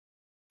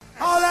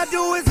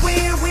do is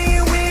win,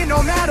 win, win,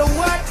 no matter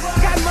what.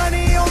 Got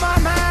money on my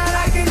mind,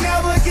 I can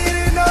never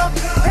get enough.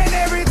 And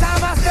every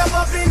time I step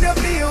up in the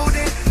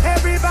building,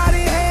 everybody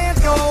hands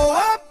go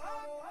up.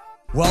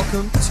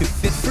 Welcome to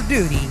Fit for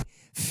Duty,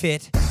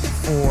 Fit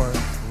for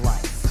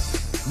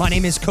Life. My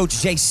name is Coach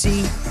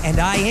JC, and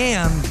I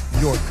am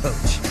your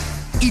coach.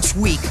 Each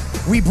week,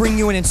 we bring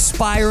you an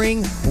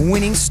inspiring,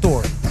 winning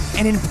story,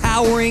 an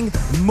empowering,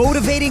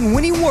 motivating,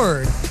 winning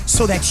word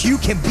so that you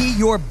can be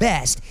your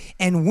best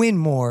and win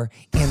more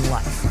in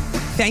life.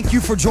 Thank you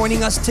for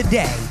joining us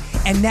today,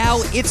 and now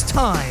it's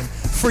time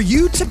for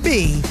you to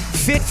be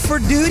fit for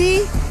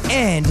duty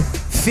and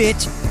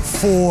fit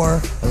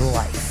for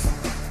life.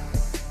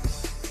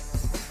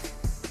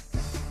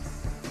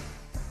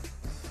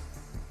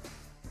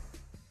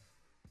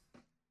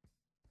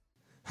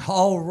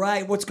 All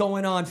right, what's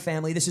going on,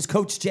 family? This is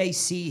Coach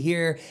JC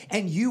here,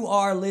 and you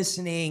are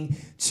listening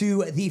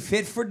to the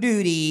Fit for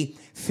Duty,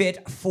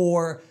 Fit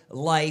for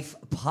Life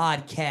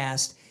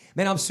podcast.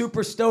 Man, I'm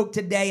super stoked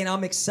today, and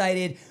I'm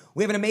excited.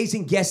 We have an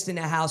amazing guest in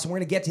the house, and we're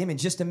going to get to him in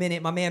just a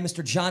minute. My man,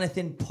 Mr.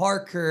 Jonathan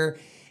Parker,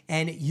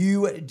 and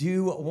you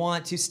do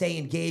want to stay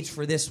engaged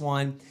for this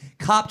one.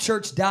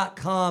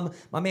 Copchurch.com,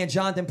 my man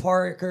Jonathan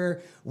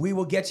Parker, we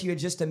will get to you in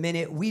just a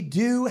minute. We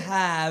do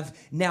have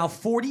now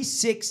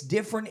 46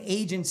 different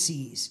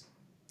agencies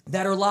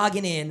that are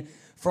logging in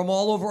from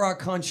all over our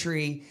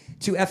country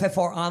to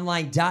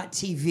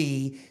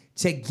ffronline.tv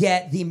to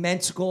get the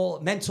mental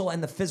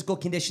and the physical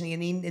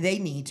conditioning they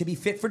need to be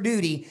fit for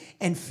duty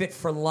and fit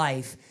for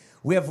life.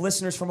 We have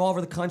listeners from all over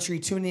the country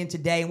tuning in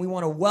today, and we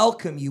want to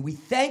welcome you. We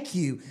thank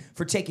you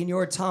for taking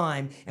your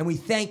time, and we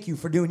thank you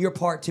for doing your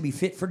part to be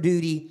fit for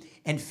duty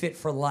and fit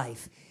for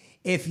life.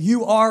 If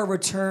you are a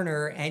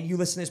returner and you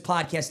listen to this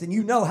podcast, then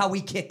you know how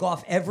we kick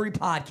off every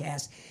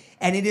podcast,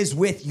 and it is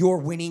with your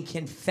winning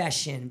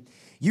confession.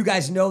 You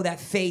guys know that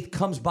faith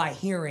comes by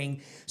hearing.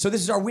 So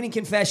this is our winning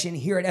confession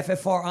here at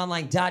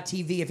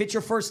ffronline.tv. If it's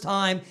your first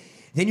time,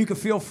 then you can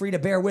feel free to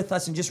bear with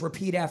us and just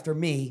repeat after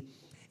me.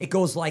 It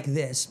goes like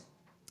this.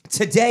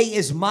 Today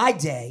is my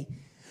day.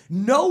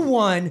 No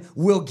one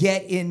will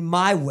get in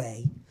my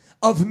way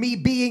of me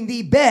being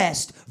the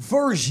best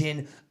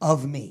version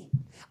of me.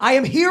 I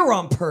am here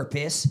on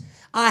purpose.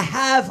 I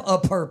have a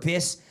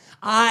purpose.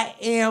 I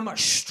am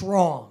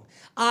strong.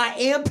 I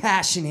am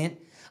passionate.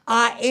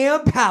 I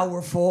am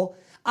powerful.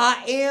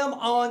 I am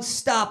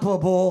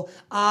unstoppable.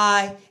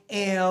 I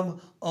am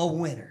a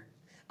winner.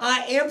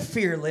 I am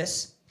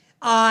fearless.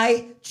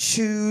 I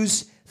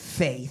choose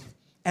faith.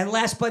 And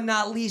last but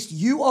not least,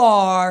 you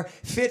are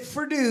fit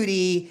for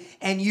duty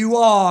and you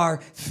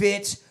are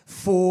fit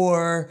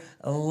for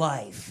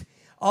life.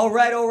 All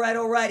right.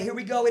 Here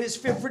we go. It is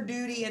fit for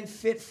duty and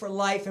fit for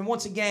life. And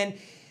once again,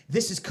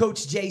 this is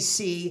Coach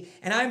JC,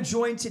 and I'm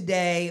joined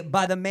today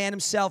by the man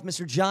himself,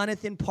 Mr.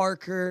 Jonathan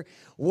Parker.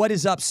 What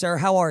is up, sir?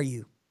 How are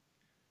you?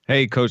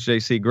 Hey, Coach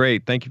JC.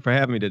 Great. Thank you for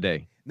having me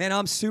today. Man,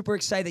 I'm super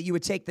excited that you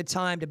would take the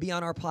time to be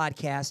on our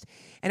podcast.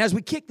 And as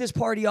we kick this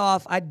party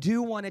off, I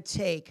do want to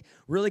take,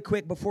 really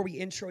quick before we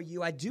intro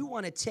you, I do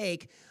want to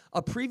take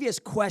a previous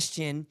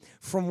question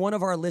from one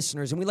of our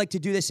listeners. And we like to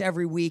do this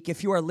every week.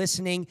 If you are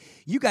listening,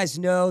 you guys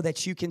know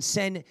that you can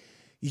send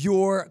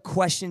your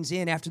questions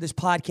in after this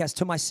podcast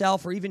to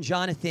myself or even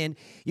Jonathan.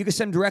 You can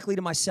send them directly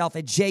to myself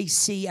at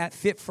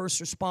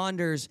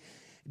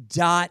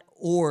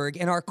jc@fitfirstresponders.org.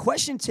 And our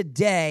question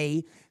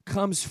today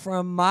comes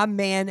from my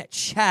man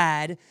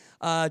Chad,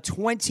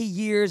 20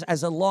 years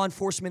as a law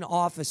enforcement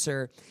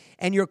officer.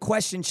 And your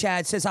question,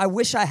 Chad, says, I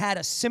wish I had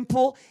a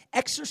simple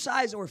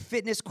exercise or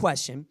fitness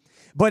question,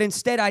 but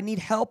instead I need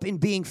help in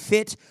being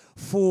fit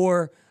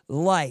for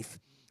life.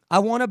 I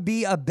want to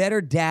be a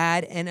better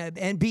dad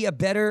and be a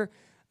better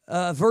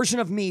version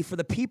of me for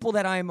the people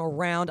that I am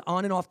around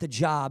on and off the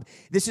job.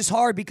 This is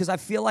hard because I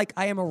feel like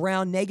I am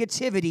around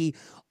negativity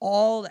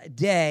all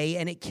day,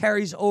 and it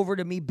carries over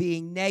to me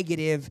being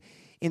negative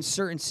in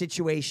certain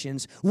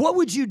situations. What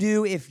would you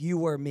do if you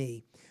were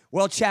me?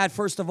 Well, Chad,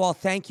 first of all,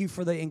 thank you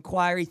for the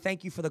inquiry.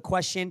 Thank you for the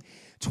question.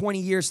 20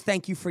 years,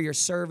 thank you for your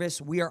service.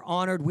 We are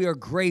honored. We are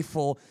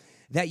grateful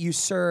that you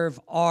serve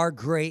our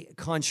great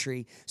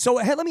country. So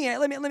hey, let me. I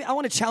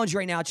want to challenge you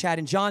right now, Chad.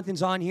 And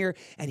Jonathan's on here,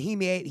 and he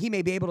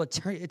may be able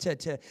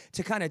to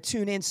kind of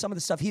tune in some of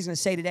the stuff he's going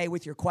to say today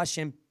with your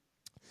question.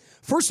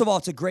 First of all,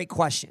 it's a great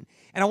question,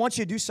 and I want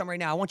you to do something right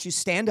now. I want you to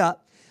stand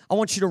up. I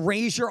want you to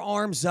raise your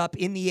arms up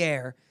in the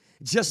air,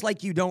 just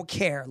like you don't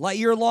care, like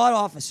you're a law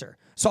officer.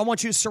 So I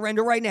want you to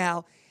surrender right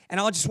now, and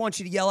I just want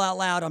you to yell out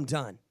loud, I'm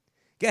done.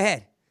 Go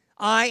ahead.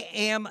 I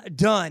am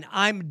done.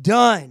 I'm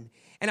done.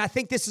 And I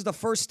think this is the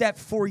first step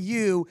for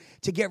you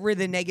to get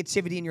rid of the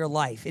negativity in your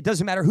life. It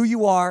doesn't matter who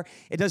you are.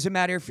 It doesn't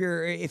matter if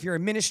you're a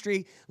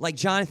ministry like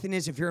Jonathan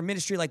is, if you're a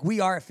ministry like we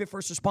are at Fit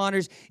First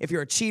Responders, if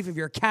you're a chief, if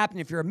you're a captain,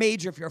 if you're a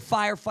major, if you're a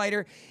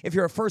firefighter, if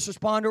you're a first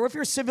responder, or if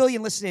you're a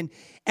civilian listening,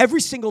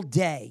 every single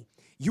day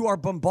we are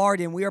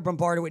bombarded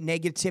with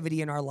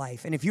negativity in our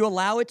life. And if you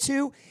allow it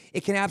to,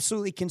 it can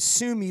absolutely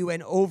consume you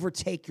and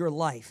overtake your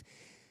life.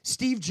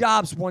 Steve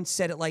Jobs once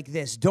said it like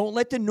this: don't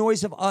let the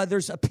noise of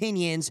others'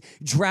 opinions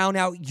drown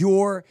out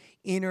your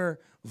inner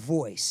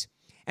voice.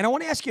 And I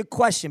want to ask you a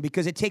question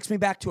because it takes me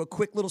back to a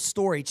quick little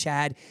story,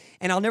 Chad.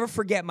 And I'll never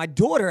forget, my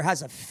daughter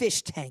has a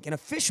fish tank and a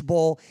fish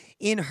bowl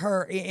in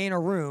her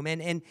room.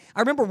 And I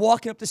remember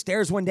walking up the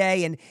stairs one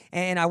day,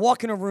 and I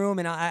walk in a room,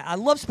 and I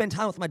love spending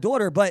time with my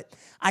daughter, but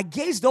I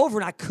gazed over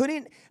and I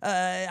couldn't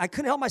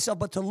help myself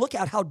but to look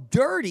at how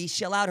dirty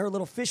she allowed her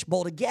little fish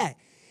bowl to get.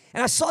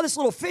 And I saw this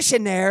little fish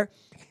in there,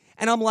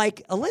 and I'm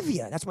like,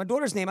 Olivia, that's my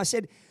daughter's name. I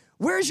said,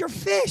 where's your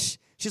fish?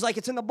 She's like,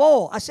 it's in the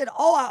bowl. I said,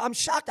 I'm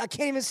shocked. I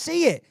can't even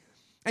see it.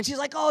 And she's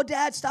like, oh,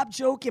 Dad, stop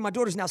joking. My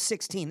daughter's now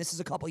 16. This is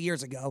a couple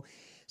years ago.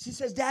 She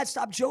says, Dad,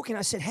 stop joking.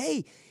 I said,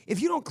 hey,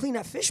 if you don't clean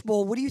that fish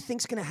bowl, what do you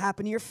think's going to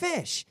happen to your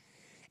fish?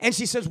 And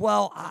she says,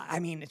 well, I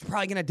mean, it's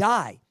probably going to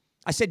die.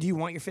 I said, do you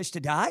want your fish to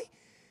die?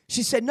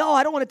 She said, no,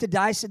 I don't want it to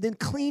die. I said, then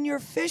clean your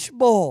fish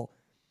bowl.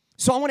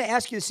 So I want to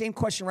ask you the same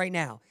question right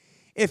now.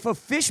 If a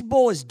fish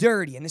bowl is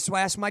dirty, and this is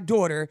why I asked my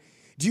daughter,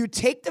 do you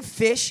take the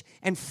fish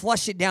and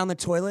flush it down the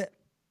toilet?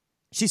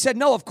 She said,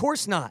 no, of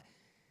course not.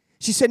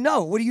 She said,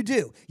 no, what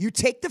do? You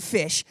take the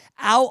fish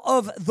out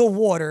of the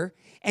water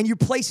and you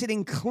place it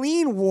in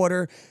clean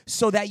water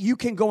so that you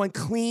can go and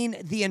clean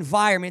the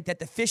environment that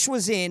the fish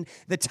was in,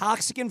 the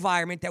toxic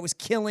environment that was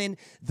killing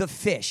the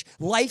fish.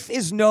 Life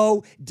is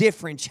no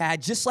different,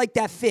 Chad. Just like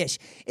that fish,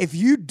 if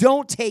you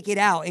don't take it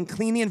out and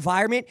clean the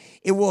environment,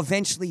 it will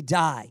eventually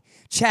die.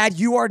 Chad,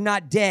 you are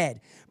not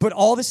dead. But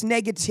all this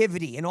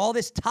negativity and all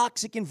this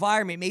toxic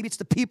environment, maybe it's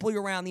the people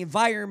you're around, the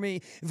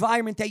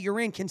environment that you're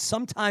in, can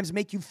sometimes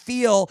make you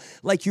feel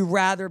like you'd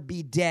rather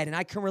be dead. And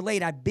I can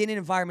relate. I've been in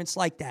environments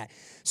like that.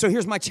 So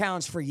here's my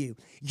challenge for you.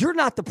 You're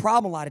not the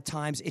problem a lot of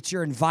times. It's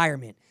your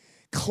environment.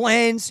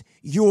 Cleanse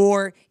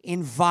your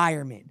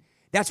environment.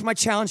 That's my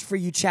challenge for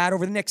you, Chad.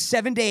 Over the next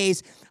 7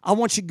 days, I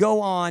want you to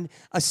go on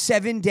a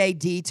 7-day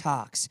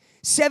detox.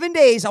 7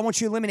 days, I want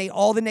you to eliminate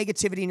all the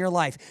negativity in your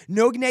life.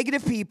 No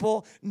negative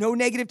people, no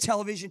negative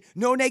television,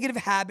 no negative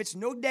habits,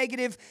 no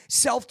negative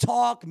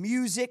self-talk,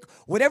 music,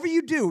 whatever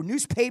you do,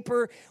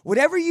 newspaper,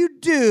 whatever you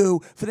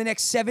do for the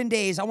next 7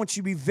 days, I want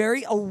you to be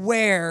very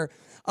aware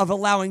of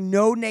allowing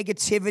no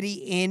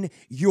negativity in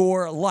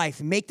your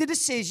life. Make the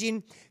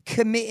decision,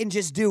 commit, and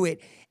just do it.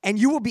 And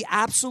you will be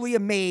absolutely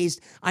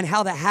amazed on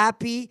how the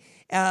happy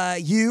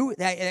you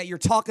that you're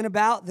talking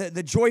about,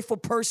 the joyful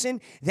person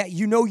that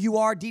you know you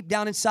are deep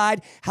down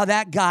inside, how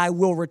that guy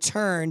will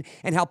return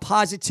and how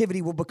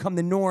positivity will become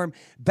the norm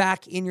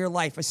back in your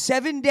life. A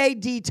 7-day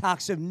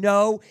detox of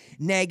no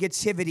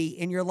negativity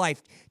in your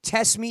life.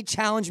 Test me,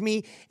 challenge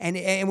me,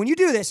 and when you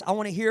do this, I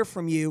want to hear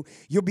from you.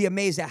 You'll be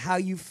amazed at how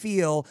you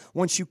feel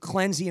once you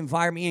cleanse the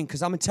environment in,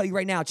 because I'm going to tell you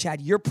right now, Chad,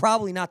 you're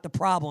probably not the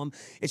problem.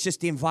 It's just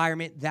the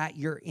environment that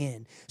you're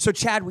in. So,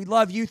 Chad, we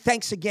love you.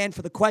 Thanks again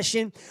for the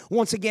question.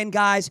 Once again,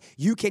 guys,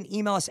 you can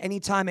email us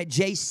anytime at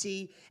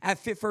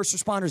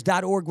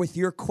jc@fitfirstresponders.org with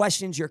your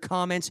questions, your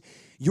comments,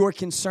 your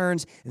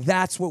concerns.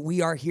 That's what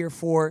we are here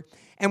for.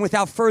 And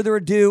without further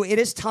ado, it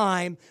is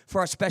time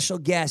for our special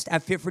guest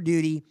at Fit for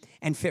Duty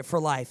and Fit for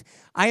Life.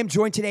 I am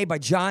joined today by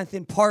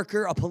Jonathan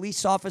Parker, a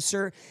police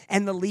officer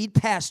and the lead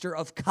pastor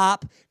of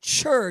Cop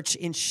Church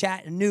in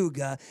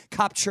Chattanooga,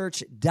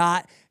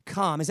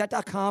 copchurch.com. Is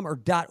that .com or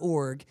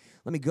 .org?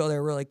 Let me go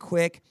there really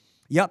quick.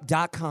 Yep,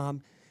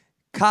 .com.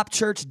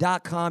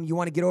 copchurch.com. You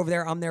want to get over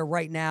there? I'm there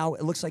right now.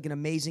 It looks like an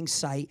amazing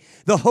site.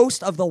 The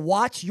host of the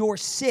Watch Your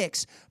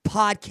Six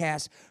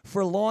podcast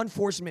for law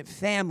enforcement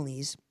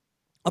families,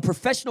 a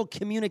professional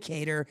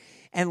communicator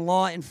and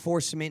law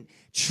enforcement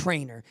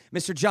trainer.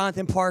 Mr.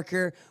 Jonathan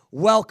Parker,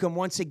 welcome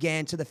once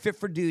again to the Fit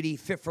for Duty,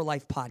 Fit for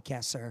Life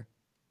podcast, sir.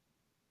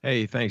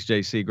 Hey, thanks,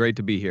 JC. Great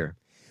to be here.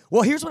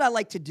 Well, here's what I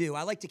like to do.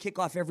 I like to kick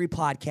off every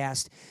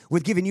podcast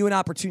with giving you an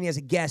opportunity as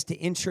a guest to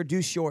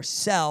introduce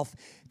yourself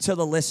to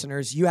the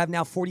listeners. You have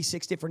now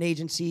 46 different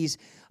agencies,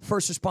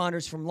 first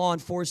responders from law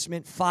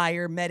enforcement,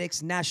 fire,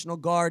 medics, National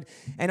Guard,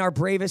 and our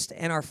bravest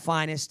and our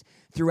finest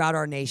throughout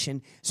our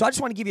nation. So I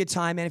just want to give you a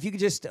time, man. If you could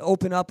just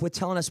open up with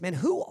telling us, man,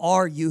 who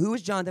are you? Who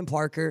is Jonathan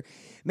Parker?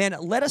 Man,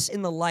 let us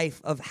in the life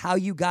of how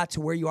you got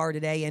to where you are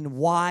today and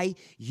why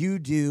you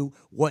do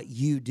what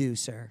you do,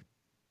 sir.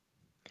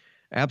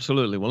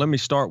 Absolutely. Well, let me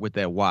start with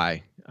that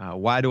why.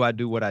 Why do I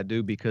do what I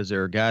do? Because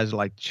there are guys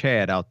like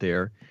Chad out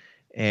there,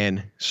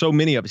 and so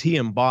many of us, he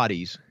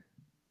embodies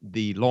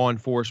the law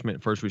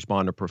enforcement first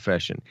responder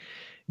profession.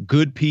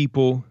 Good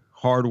people,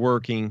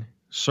 hardworking,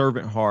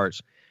 servant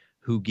hearts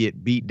who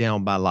get beat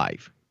down by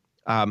life.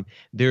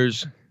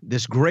 There's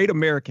this great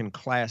American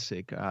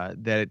classic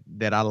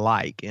that I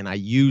like, and I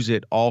use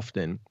it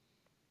often,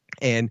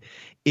 and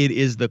it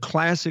is the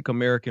classic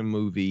American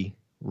movie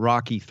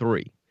Rocky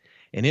III.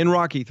 And in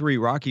Rocky III,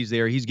 Rocky's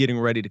there. He's getting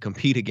ready to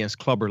compete against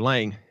Clubber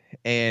Lang.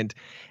 And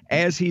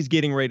as he's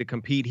getting ready to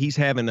compete, he's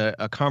having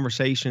a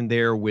conversation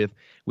there with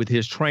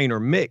his trainer,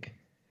 Mick.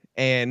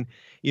 And,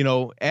 you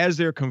know, as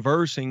they're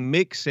conversing,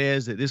 Mick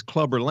says that this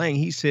Clubber Lang,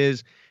 he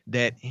says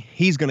that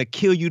he's going to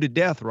kill you to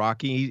death,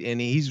 Rocky,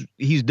 and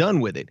he's done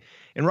with it.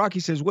 And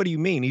Rocky says, what do you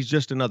mean? He's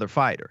just another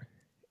fighter.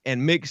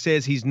 And Mick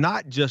says he's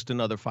not just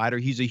another fighter.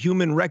 He's a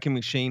human wrecking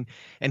machine,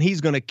 and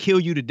he's going to kill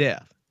you to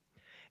death.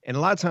 And a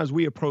lot of times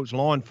we approach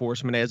law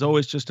enforcement as, oh,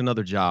 it's just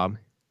another job.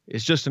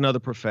 It's just another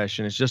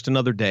profession. It's just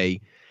another day.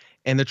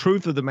 And the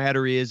truth of the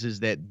matter is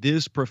that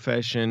this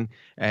profession,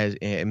 as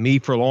me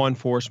for law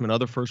enforcement,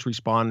 other first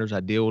responders, I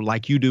deal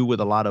like you do with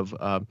a lot of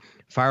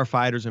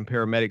firefighters and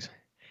paramedics.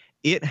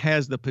 It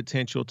has the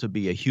potential to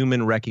be a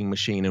human wrecking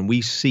machine, and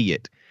we see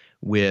it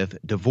with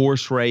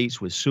divorce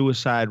rates, with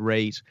suicide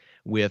rates,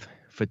 with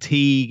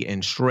fatigue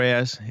and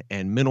stress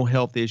and mental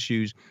health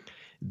issues.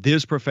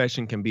 This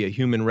profession can be a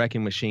human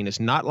wrecking machine.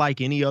 It's not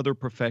like any other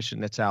profession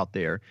that's out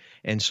there.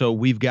 And so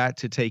we've got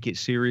to take it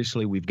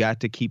seriously. We've got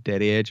to keep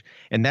that edge.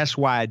 And that's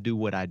why I do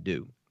what I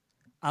do.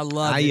 I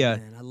love it,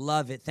 man. I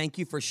love it. Thank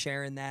you for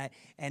sharing that.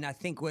 And I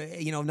think,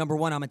 number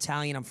one, I'm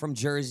Italian. I'm from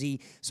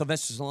Jersey.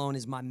 Sylvester Stallone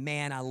is my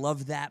man. I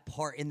love that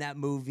part in that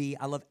movie.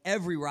 I love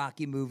every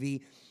Rocky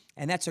movie.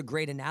 And that's a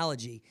great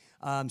analogy.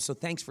 So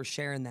thanks for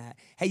sharing that.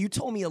 Hey, you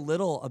told me a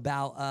little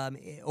about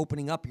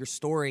opening up your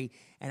story,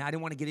 and I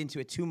didn't want to get into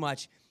it too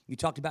much. You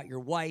talked about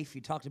your wife.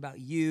 You talked about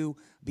you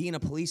being a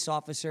police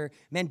officer.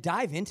 Man,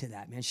 dive into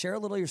that, man. Share a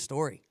little of your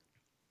story.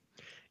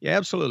 Yeah,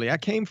 absolutely. I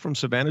came from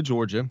Savannah,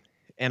 Georgia,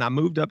 and I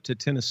moved up to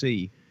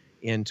Tennessee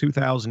in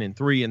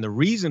 2003. And the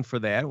reason for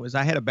that was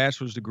I had a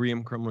bachelor's degree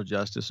in criminal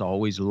justice. I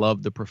always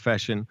loved the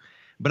profession,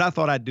 but I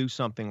thought I'd do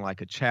something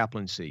like a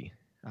chaplaincy.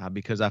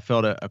 Because I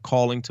felt a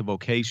calling to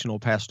vocational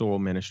pastoral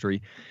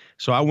ministry.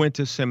 So I went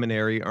to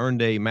seminary,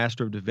 earned a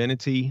Master of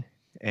Divinity,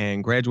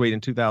 and graduated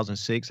in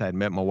 2006. I had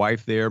met my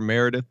wife there,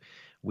 Meredith.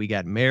 We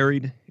got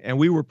married, and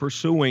we were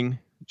pursuing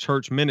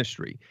church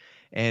ministry.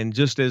 And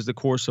just as the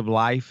course of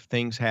life,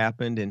 things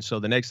happened. And so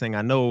the next thing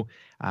I know,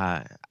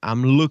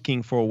 I'm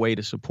looking for a way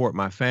to support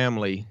my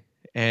family.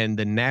 And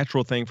the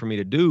natural thing for me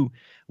to do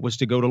was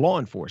to go to law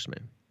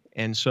enforcement.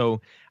 And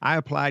so I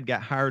applied,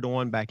 got hired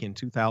on back in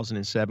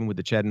 2007 with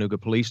the Chattanooga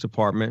Police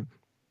Department.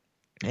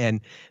 And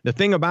the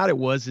thing about it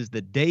is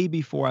the day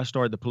before I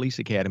started the police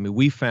academy,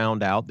 we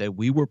found out that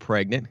we were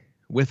pregnant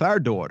with our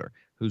daughter,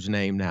 whose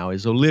name now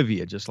is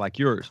Olivia, just like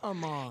yours.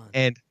 Come on.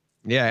 And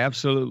yeah,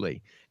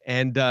 absolutely.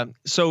 And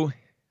so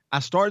I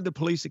started the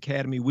police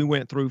academy. We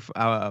went through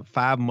 5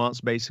 months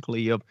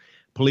basically of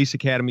police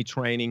academy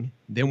training,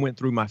 then went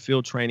through my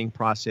field training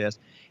process.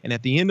 And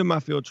at the end of my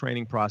field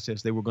training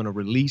process, they were going to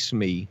release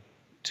me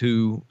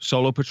to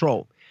solo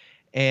patrol.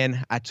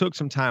 And I took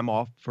some time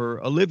off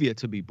for Olivia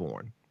to be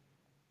born.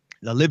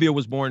 Olivia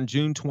was born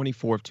June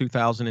 24th,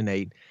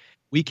 2008.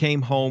 We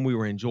came home, we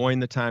were enjoying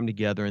the time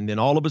together. And then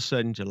all of a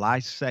sudden, July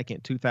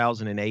 2nd,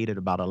 2008, at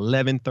about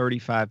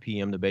 11:35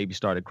 p.m., the baby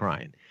started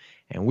crying.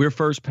 And we're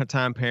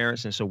first-time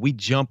parents, and so we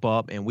jump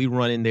up and we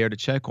run in there to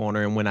check on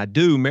her. And when I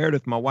do,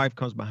 Meredith, my wife,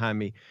 comes behind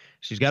me.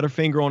 She's got her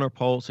finger on her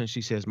pulse, and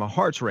she says, "My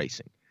heart's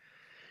racing."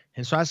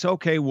 And so I said,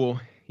 okay, well,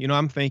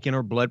 I'm thinking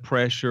her blood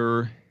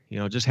pressure,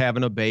 just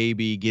having a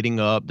baby, getting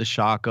up, the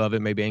shock of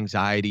it, maybe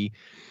anxiety.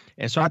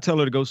 And so I tell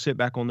her to go sit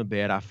back on the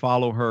bed. I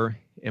follow her,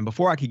 and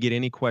before I could get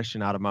any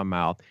question out of my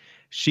mouth,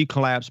 she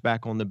collapsed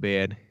back on the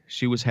bed.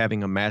 She was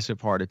having a massive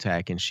heart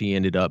attack, and she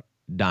ended up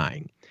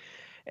dying.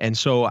 And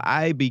so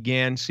I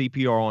began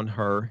CPR on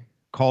her,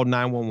 called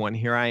 911.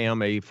 Here I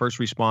am, a first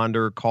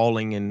responder,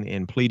 calling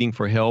and pleading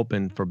for help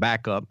and for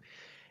backup.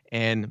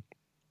 And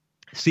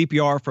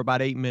CPR for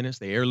about 8 minutes.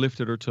 They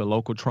airlifted her to a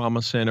local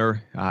trauma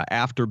center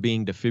after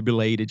being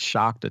defibrillated,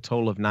 shocked a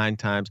total of 9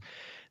 times.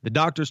 The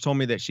doctors told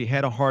me that she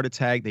had a heart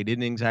attack. They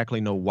didn't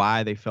exactly know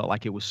why. They felt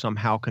like it was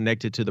somehow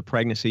connected to the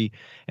pregnancy.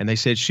 And they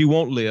said she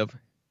won't live.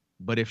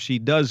 But if she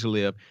does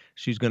live,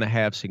 she's going to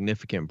have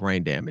significant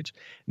brain damage.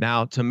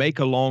 Now, to make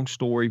a long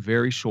story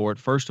very short,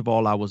 first of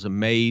all, I was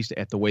amazed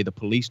at the way the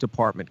police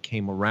department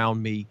came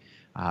around me.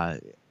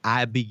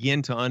 I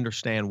began to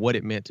understand what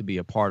it meant to be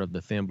a part of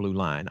the Thin Blue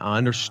Line. I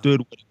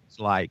understood what it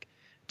was like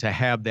to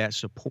have that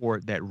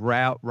support that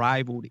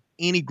rivaled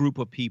any group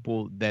of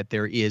people that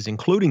there is,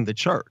 including the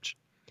church.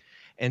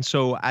 And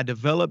so I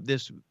developed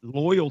this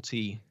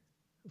loyalty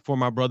for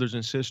my brothers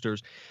and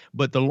sisters.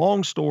 But the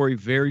long story,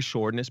 very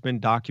short, and it's been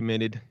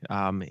documented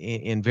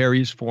in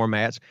various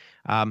formats,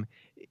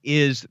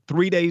 is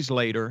 3 days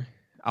later,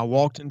 I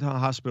walked into a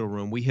hospital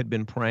room. We had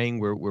been praying.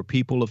 We're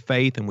people of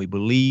faith, and we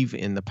believe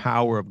in the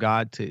power of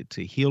God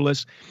to heal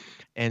us.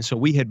 And so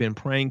we had been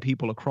praying.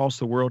 People across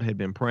the world had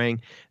been praying.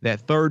 That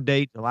third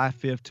day, July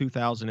 5th,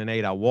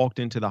 2008, I walked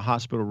into the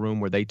hospital room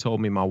where they told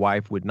me my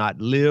wife would not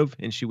live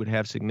and she would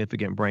have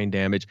significant brain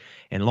damage.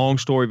 And long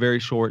story very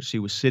short, she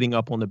was sitting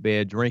up on the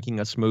bed,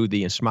 drinking a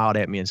smoothie, and smiled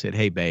at me and said,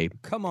 "Hey, babe."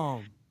 Come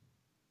on.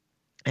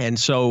 And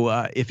so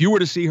if you were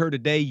to see her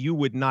today, you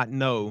would not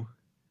know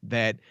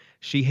that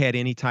she had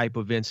any type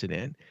of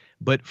incident.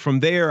 But from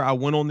there, I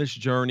went on this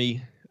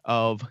journey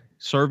of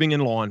serving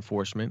in law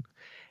enforcement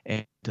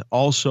and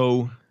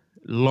also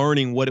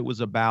learning what it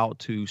was about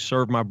to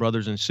serve my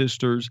brothers and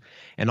sisters,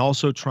 and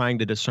also trying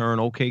to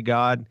discern, okay,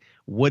 God,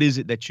 what is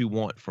it that you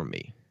want from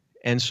me?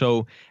 And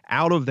so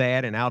out of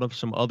that and out of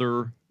some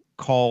other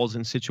calls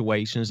and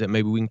situations that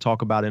maybe we can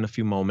talk about in a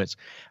few moments,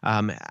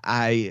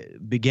 I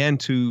began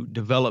to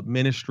develop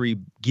ministry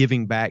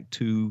giving back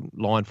to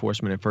law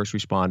enforcement and first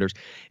responders.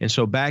 And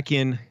so back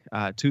in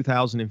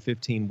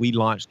 2015, we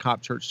launched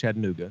Cop Church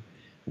Chattanooga,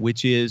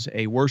 which is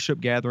a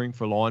worship gathering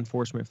for law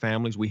enforcement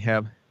families. We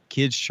have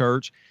kids'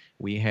 church,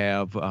 we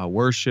have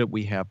worship,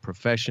 we have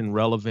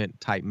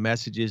profession-relevant type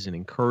messages and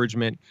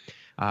encouragement,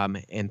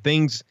 and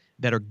things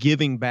that are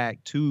giving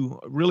back to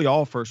really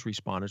all first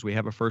responders. We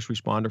have a first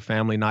responder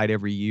family night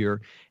every year,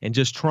 and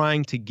just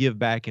trying to give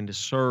back and to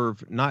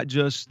serve not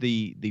just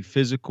the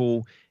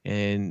physical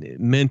and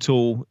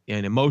mental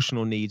and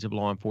emotional needs of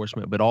law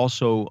enforcement, but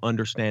also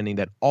understanding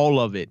that all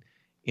of it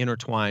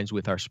intertwines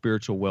with our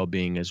spiritual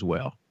well-being as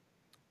well.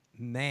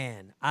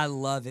 Man, I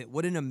love it.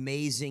 What an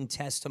amazing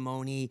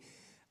testimony.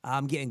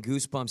 I'm getting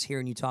goosebumps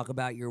hearing you talk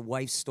about your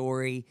wife's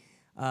story.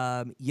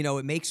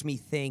 It makes me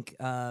think,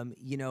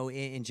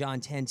 in John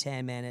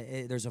 10:10,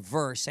 man, there's a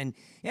verse. And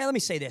let me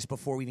say this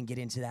before we even get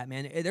into that,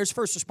 man. There's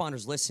first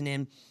responders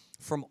listening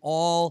from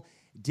all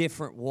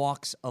different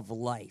walks of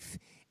life.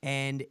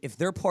 And if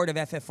they're part of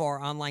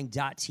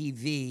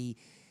FFRonline.tv,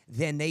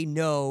 then they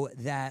know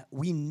that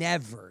we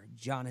never,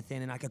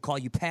 Jonathan, and I could call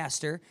you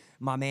Pastor,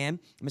 my man,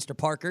 Mr.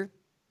 Parker,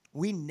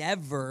 we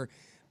never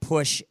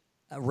push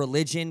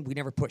religion. We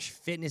never push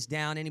fitness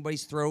down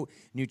anybody's throat,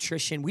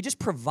 nutrition. We just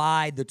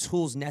provide the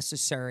tools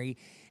necessary.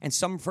 And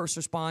some first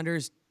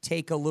responders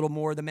take a little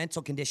more of the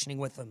mental conditioning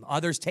with them.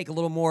 Others take a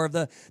little more of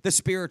the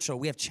spiritual.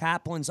 We have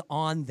chaplains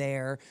on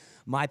there.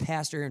 My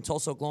pastor here in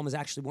Tulsa, Oklahoma is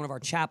actually one of our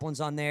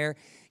chaplains on there.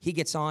 He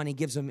gets on, he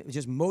gives them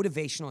just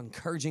motivational,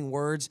 encouraging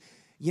words,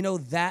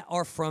 that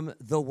are from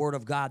the Word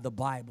of God, the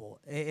Bible.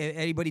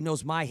 Anybody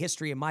knows my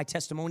history and my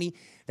testimony,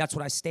 that's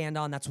what I stand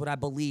on, that's what I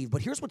believe.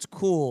 But here's what's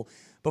cool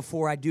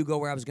before I do go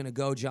where I was going to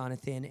go,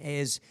 Jonathan,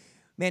 is,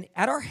 man,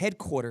 at our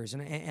headquarters,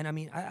 and I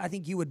mean, I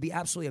think you would be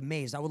absolutely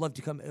amazed. I would love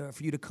to come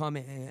for you to come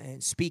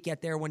and speak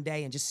at there one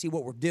day and just see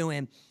what we're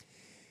doing.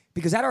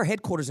 Because at our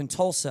headquarters in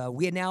Tulsa,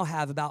 we now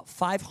have about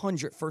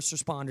 500 first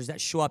responders that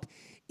show up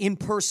in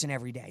person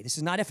every day. This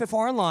is not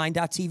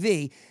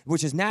FFRonline.tv,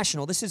 which is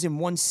national. This is in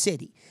one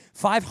city.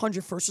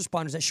 500 first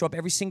responders that show up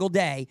every single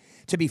day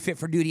to be fit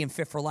for duty and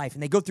fit for life.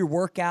 And they go through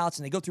workouts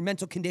and they go through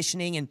mental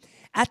conditioning. And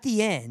at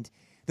the end,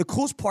 the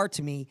coolest part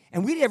to me,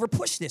 and we never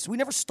pushed this. We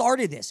never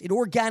started this. It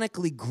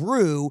organically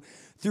grew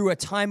through a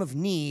time of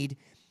need.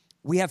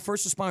 We have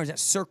first responders that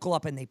circle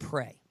up and they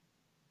pray.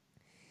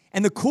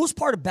 And the coolest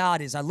part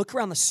about it is I look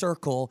around the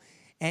circle,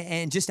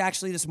 and just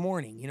actually this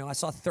morning, I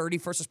saw 30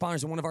 first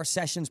responders in one of our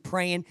sessions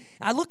praying.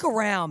 And I look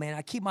around, man,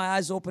 I keep my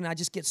eyes open. I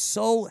just get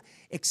so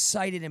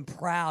excited and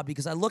proud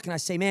because I look and I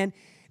say, man,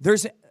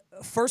 there's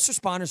first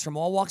responders from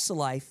all walks of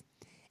life,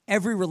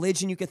 every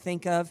religion you could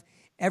think of,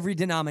 every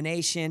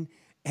denomination,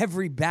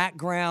 every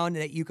background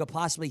that you could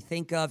possibly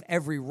think of,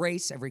 every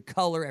race, every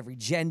color, every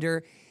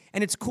gender.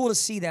 And it's cool to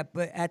see that.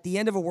 But at the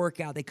end of a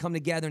workout, they come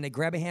together and they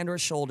grab a hand or a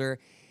shoulder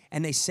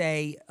and they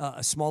say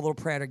a small little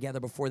prayer together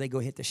before they go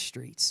hit the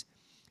streets.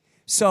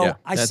 So yeah,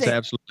 I that's say,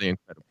 absolutely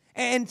incredible.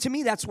 And to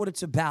me, that's what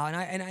it's about.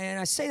 And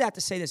I say that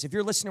to say this. If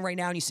you're listening right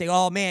now and you say,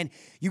 oh, man,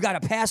 you got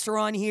a pastor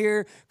on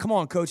here. Come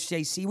on, Coach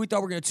JC. We thought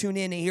we were going to tune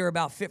in and hear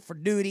about Fit for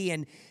Duty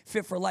and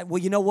Fit for Life.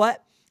 Well, you know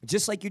what?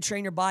 Just like you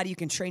train your body, you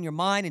can train your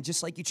mind. And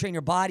just like you train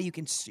your body, you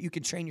can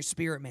train your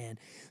spirit, man.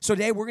 So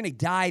today we're going to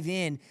dive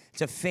in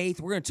to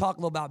faith. We're going to talk a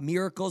little about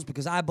miracles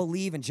because I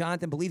believe, and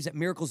Jonathan believes, that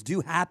miracles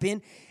do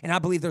happen. And I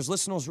believe there's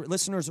listeners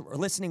are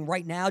listening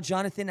right now,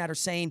 Jonathan, that are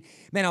saying,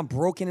 man, I'm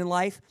broken in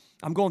life.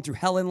 I'm going through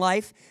hell in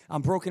life.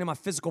 I'm broken in my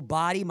physical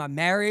body, my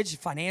marriage,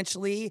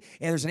 financially.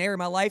 And there's an area in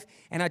my life.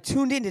 And I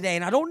tuned in today,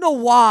 and I don't know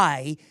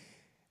why,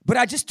 but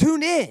I just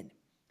tuned in.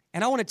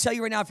 And I want to tell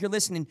you right now, if you're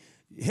listening,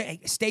 hey,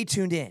 stay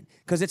tuned in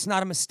because it's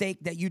not a mistake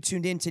that you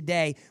tuned in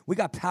today. We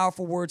got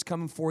powerful words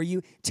coming for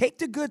you. Take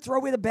the good, throw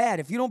away the bad.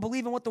 If you don't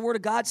believe in what the Word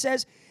of God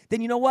says, then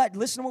you know what?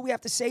 Listen to what we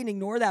have to say and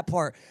ignore that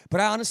part.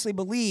 But I honestly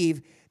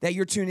believe that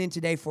you're tuned in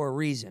today for a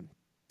reason.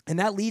 And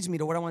that leads me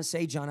to what I want to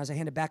say, John, as I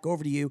hand it back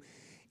over to you,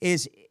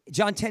 is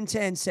John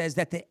 10:10 says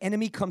that the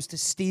enemy comes to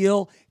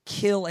steal,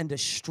 kill, and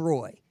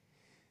destroy.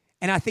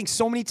 And I think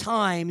so many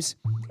times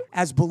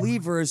as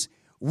believers,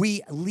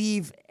 we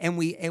leave and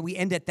we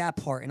end at that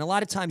part. And a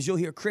lot of times you'll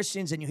hear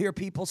Christians and you hear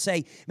people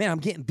say, man, I'm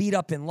getting beat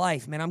up in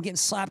life. Man, I'm getting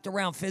slapped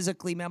around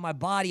physically. Man, my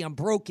body, I'm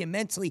broken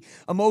mentally,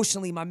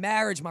 emotionally, my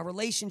marriage, my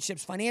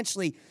relationships,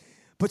 financially.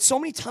 But so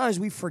many times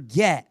we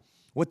forget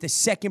what the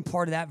second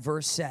part of that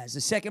verse says.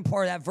 The second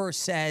part of that verse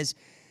says,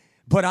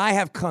 but I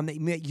have come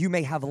that you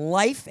may have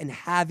life and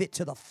have it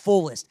to the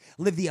fullest.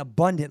 Live the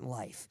abundant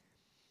life.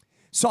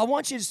 So I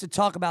want you just to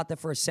talk about that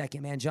for a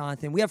second, man,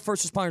 Jonathan. We have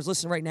first responders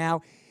listening right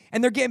now,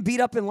 and they're getting beat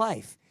up in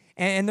life.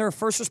 And they're a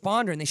first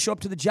responder, and they show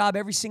up to the job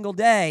every single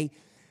day.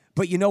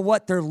 But you know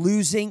what? They're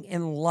losing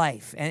in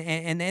life.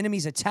 And the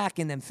enemy's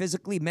attacking them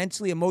physically,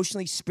 mentally,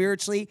 emotionally,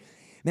 spiritually.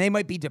 And they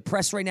might be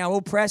depressed right now,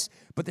 oppressed.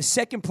 But the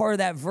second part of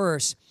that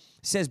verse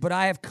says, but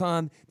I have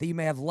come that you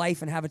may have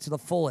life and have it to the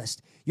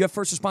fullest. You have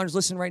first responders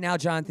listening right now,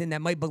 Jonathan,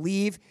 that might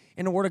believe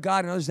in the Word of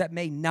God and others that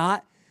may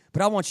not.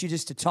 but I want you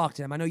just to talk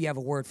to them. I know you have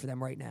a word for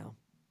them right now.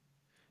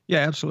 Yeah,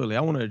 absolutely.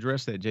 I want to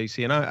address that,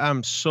 JC, and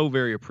I'm so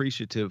very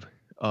appreciative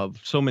of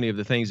so many of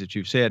the things that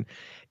you've said.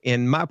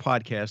 In my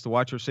podcast, the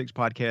Watcher 6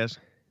 podcast,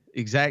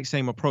 exact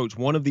same approach.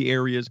 One of the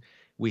areas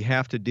we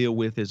have to deal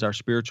with is our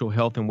spiritual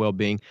health and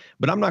well-being,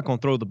 but I'm not going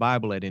to throw the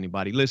Bible at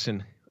anybody.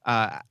 Listen,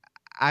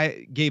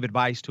 I gave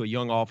advice to a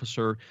young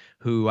officer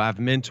who I've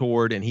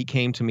mentored, and he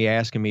came to me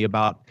asking me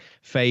about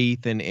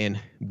faith and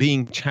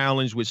being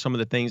challenged with some of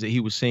the things that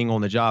he was seeing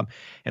on the job.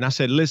 And I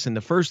said, listen,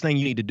 the first thing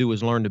you need to do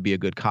is learn to be a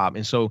good cop.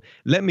 And so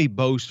let me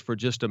boast for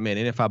just a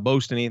minute. If I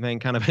boast in anything,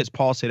 kind of as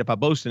Paul said, if I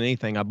boast in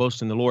anything, I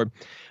boast in the Lord.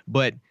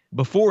 But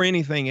before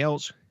anything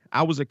else,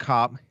 I was a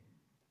cop,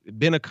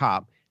 been a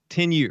cop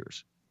 10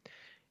 years.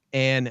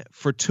 And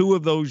for 2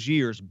 of those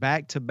years,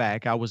 back to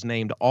back, I was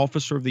named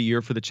Officer of the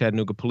Year for the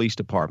Chattanooga Police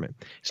Department.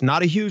 It's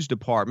not a huge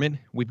department.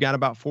 We've got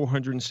about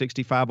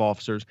 465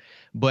 officers.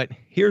 But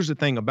here's the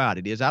thing about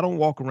it is I don't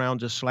walk around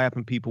just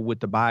slapping people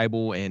with the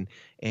Bible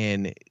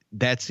and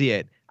that's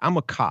it. I'm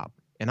a cop,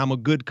 and I'm a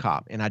good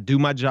cop, and I do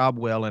my job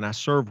well, and I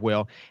serve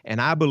well. And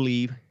I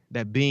believe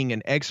that being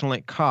an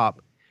excellent cop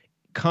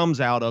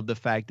comes out of the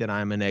fact that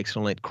I'm an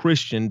excellent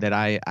Christian, that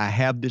I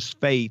have this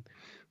faith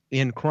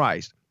in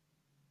Christ.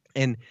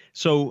 And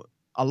so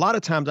a lot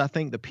of times I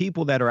think the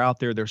people that are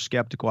out there, they're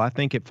skeptical. I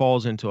think it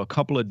falls into a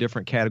couple of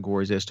different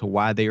categories as to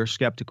why they are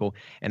skeptical.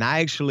 And I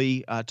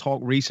actually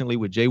talked recently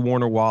with J.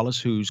 Warner Wallace,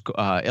 who's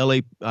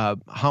L.A.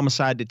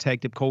 Homicide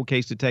detective, cold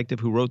case detective,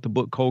 who wrote the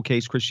book Cold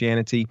Case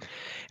Christianity.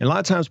 And a lot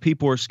of times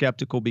people are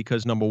skeptical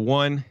because, number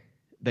one,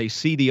 they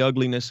see the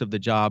ugliness of the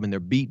job and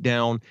they're beat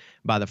down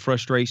by the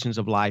frustrations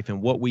of life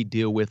and what we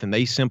deal with. And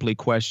they simply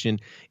question,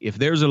 if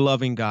there's a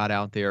loving God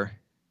out there,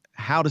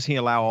 how does he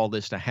allow all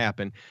this to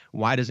happen?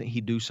 Why doesn't he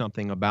do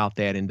something about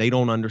that? And they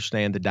don't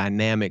understand the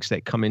dynamics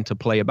that come into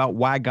play about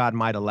why God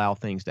might allow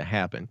things to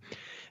happen.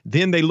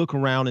 Then they look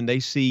around and they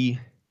see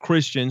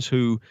Christians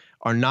who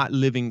are not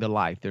living the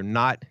life. They're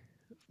not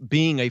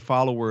being a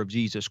follower of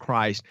Jesus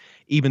Christ,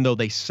 even though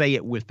they say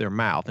it with their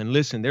mouth. And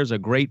listen, there's a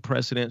great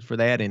precedent for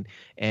that.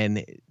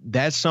 And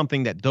that's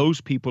something that those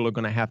people are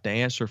going to have to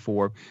answer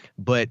for.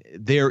 But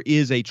there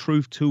is a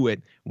truth to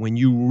it when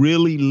you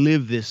really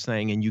live this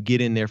thing and you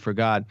get in there for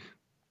God.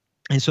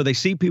 And so they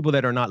see people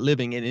that are not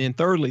living. And then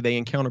thirdly, they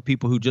encounter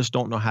people who just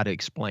don't know how to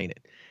explain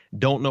it,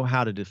 don't know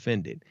how to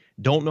defend it,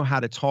 don't know how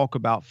to talk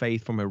about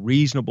faith from a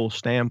reasonable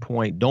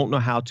standpoint, don't know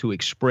how to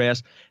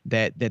express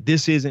that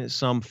this isn't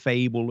some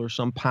fable or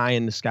some pie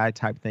in the sky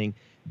type thing.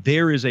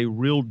 There is a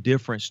real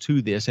difference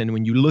to this. And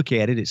when you look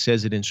at it, it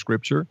says it in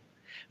Scripture,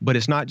 but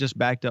it's not just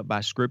backed up by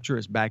Scripture,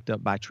 it's backed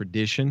up by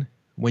tradition.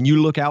 When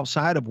you look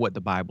outside of what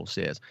the Bible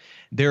says,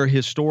 there are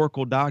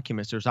historical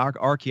documents, there's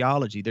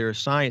archaeology, there is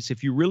science,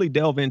 if you really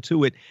delve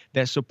into it,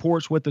 that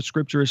supports what the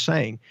Scripture is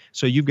saying.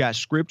 So you've got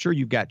Scripture,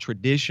 you've got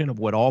tradition of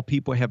what all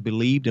people have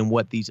believed and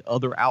what these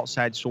other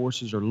outside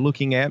sources are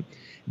looking at.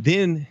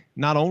 Then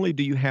not only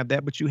do you have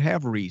that, but you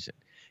have reason.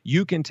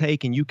 You can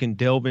take and you can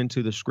delve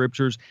into the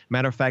Scriptures.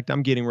 Matter of fact,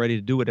 I'm getting ready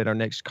to do it at our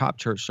next Cop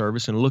Church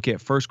service and look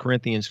at 1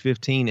 Corinthians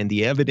 15 and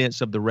the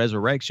evidence of the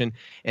resurrection.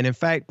 And in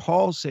fact,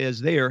 Paul says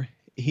there,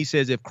 he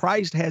says, if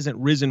Christ hasn't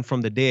risen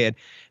from the dead,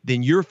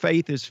 then your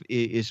faith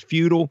is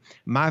futile.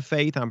 My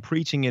faith, I'm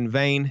preaching in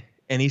vain.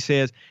 And he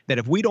says that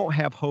if we don't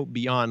have hope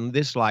beyond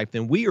this life,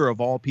 then we are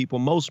of all people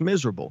most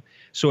miserable.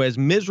 So as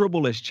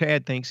miserable as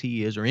Chad thinks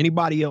he is, or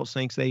anybody else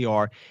thinks they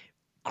are,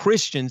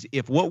 Christians,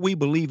 if what we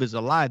believe is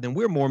a lie, then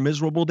we're more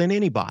miserable than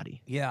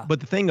anybody. Yeah. But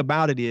the thing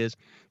about it is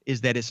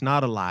that it's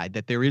not a lie,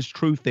 that there is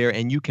truth there,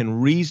 and you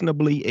can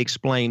reasonably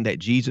explain that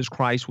Jesus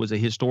Christ was a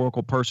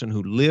historical person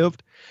who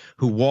lived,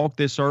 who walked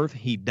this earth.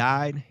 He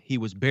died. He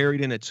was buried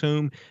in a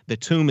tomb. The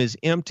tomb is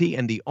empty,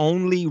 and the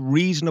only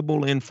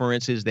reasonable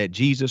inference is that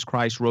Jesus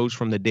Christ rose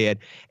from the dead.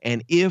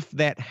 And if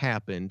that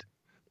happened,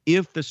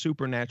 if the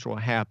supernatural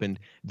happened,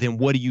 then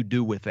what do you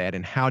do with that,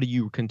 and how do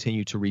you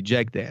continue to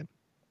reject that?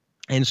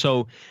 And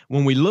so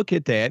when we look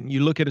at that,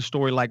 you look at a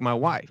story like my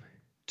wife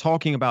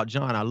talking about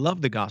John. I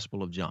love the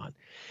Gospel of John.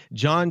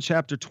 John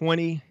chapter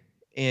 20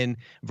 in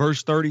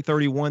verse 30,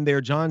 31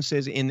 there, John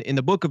says in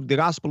the book of the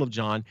Gospel of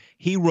John,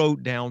 he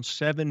wrote down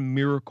 7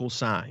 miracle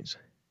signs.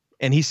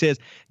 And he says,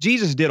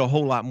 Jesus did a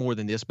whole lot more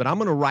than this, but I'm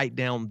going to write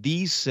down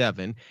these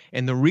 7.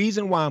 And the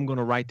reason why I'm going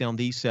to write down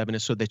these 7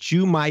 is so that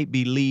you might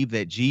believe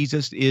that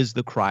Jesus is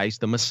the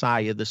Christ, the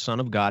Messiah, the Son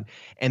of God,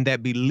 and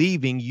that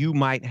believing you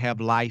might have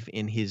life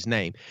in his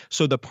name.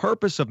 So the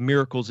purpose of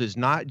miracles is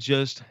not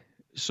just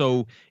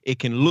so it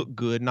can look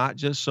good, not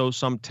just so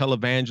some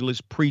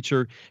televangelist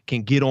preacher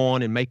can get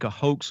on and make a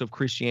hoax of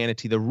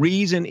Christianity. The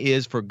reason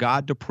is for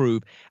God to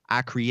prove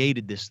I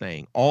created this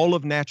thing. All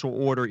of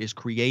natural order is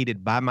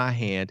created by my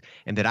hand,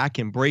 and that I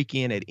can break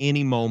in at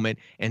any moment.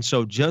 And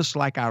so just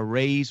like I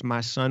raised my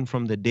son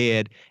from the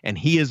dead and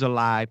he is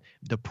alive,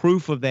 the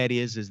proof of that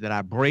is that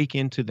I break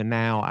into the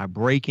now, I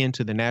break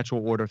into the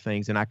natural order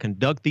things, and I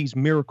conduct these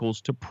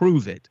miracles to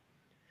prove it.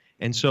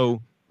 And so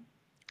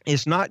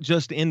it's not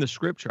just in the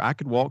Scripture. I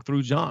could walk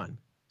through John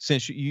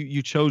since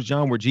you chose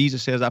John, where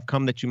Jesus says, I've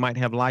come that you might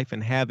have life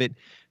and have it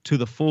to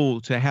the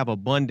full, to have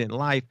abundant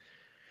life.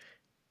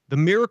 The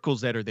miracles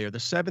that are there, the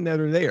 7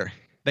 that are there,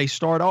 they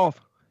start off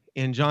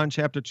in John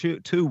chapter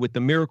 2 with the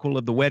miracle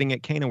of the wedding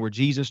at Cana, where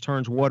Jesus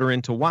turns water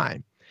into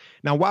wine.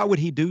 Now, why would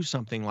he do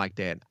something like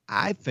that?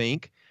 I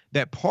think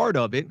that part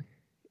of it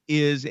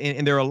is,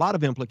 and there are a lot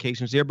of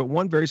implications there, but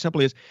one very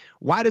simple is,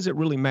 why does it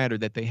really matter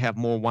that they have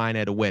more wine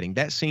at a wedding?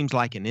 That seems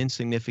like an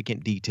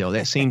insignificant detail.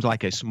 That seems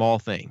like a small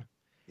thing.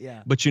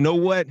 Yeah. But you know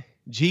what?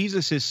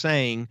 Jesus is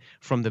saying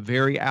from the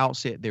very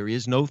outset, there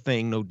is no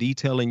thing, no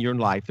detail in your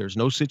life, there's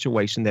no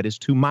situation that is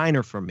too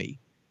minor for me.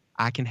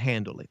 I can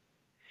handle it.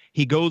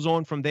 He goes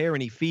on from there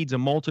and he feeds a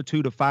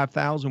multitude of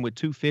 5,000 with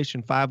 2 fish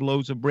and 5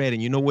 loaves of bread.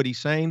 And you know what he's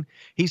saying?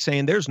 He's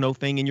saying there's no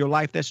thing in your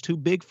life that's too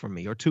big for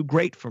me or too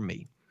great for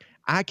me.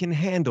 I can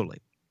handle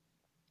it.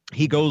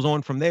 He goes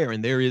on from there,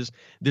 and there is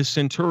this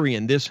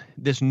centurion, this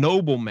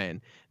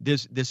nobleman,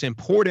 this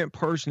important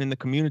person in the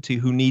community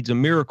who needs a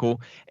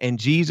miracle, and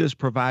Jesus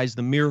provides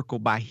the miracle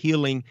by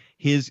healing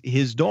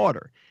his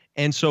daughter.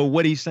 And so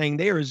what he's saying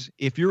there is,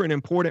 if you're an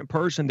important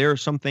person, there are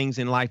some things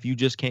in life you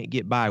just can't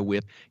get by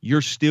with.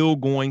 You're still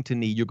going to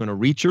need, you're going to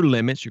reach your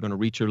limits. You're going to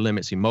reach your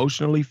limits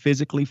emotionally,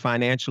 physically,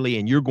 financially,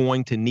 and you're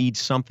going to need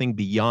something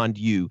beyond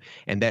you.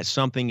 And that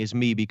something is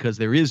me, because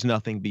there is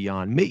nothing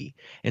beyond me.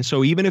 And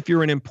so even if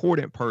you're an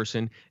important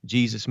person,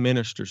 Jesus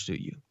ministers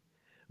to you.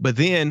 But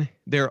then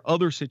there are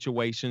other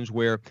situations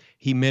where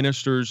he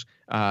ministers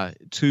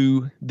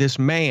to this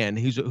man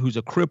who's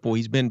a cripple.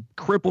 He's been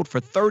crippled for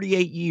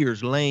 38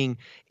 years, laying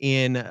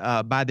in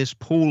by this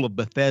pool of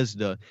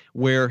Bethesda,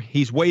 where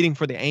he's waiting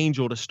for the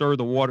angel to stir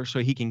the water so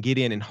he can get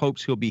in and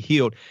hopes he'll be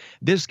healed.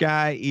 This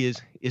guy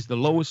is the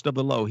lowest of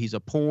the low. He's a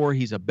poor,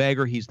 he's a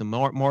beggar, he's the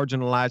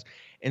marginalized.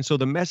 And so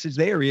the message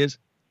there is,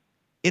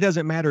 it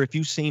doesn't matter if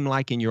you seem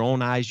like in your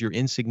own eyes you're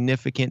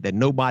insignificant, that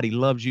nobody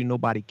loves you,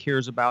 nobody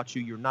cares about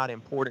you, you're not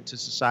important to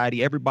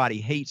society, everybody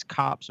hates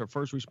cops or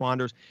first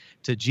responders.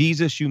 To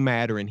Jesus, you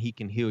matter, and he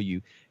can heal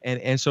you.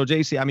 And so,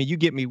 JC, I mean, you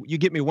get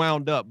me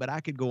wound up, but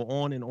I could go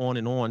on and on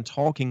and on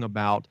talking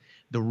about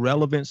the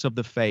relevance of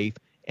the faith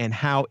and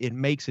how it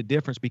makes a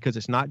difference, because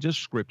it's not just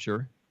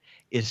scripture,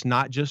 it's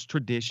not just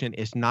tradition,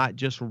 it's not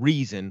just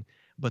reason,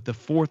 but the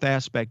fourth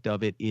aspect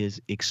of it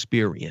is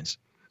experience.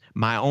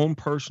 My own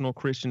personal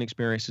Christian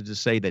experience is to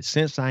say that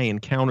since I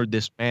encountered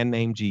this man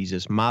named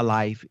Jesus, my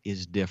life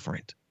is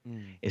different.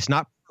 It's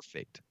not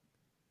perfect,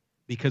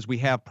 because we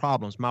have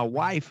problems. My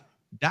wife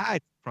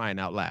died crying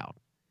out loud.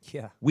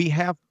 Yeah. We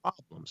have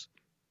problems.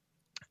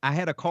 I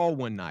had a call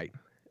one night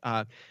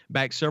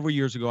back several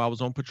years ago. I was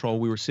on patrol.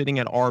 We were sitting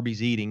at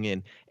Arby's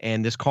eating,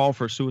 and this call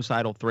for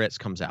suicidal threats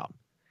comes out.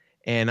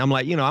 And I'm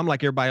like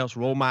everybody else,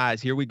 roll my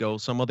eyes. Here we go.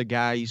 Some other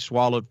guy, he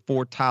swallowed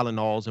 4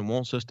 Tylenols and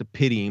wants us to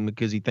pity him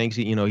because he thinks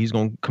he's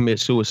going to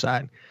commit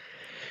suicide.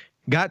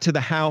 Got to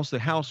the house. The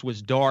house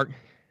was dark.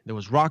 There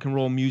was rock and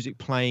roll music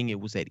playing. It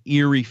was that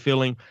eerie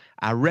feeling.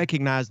 I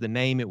recognized the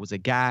name. It was a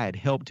guy I had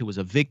helped who was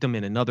a victim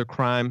in another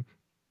crime.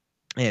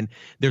 And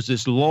there's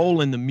this lull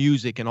in the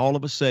music, and all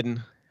of a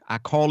sudden, I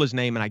call his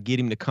name and I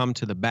get him to come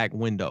to the back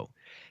window.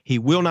 He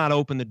will not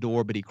open the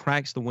door, but he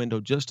cracks the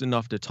window just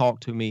enough to talk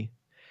to me.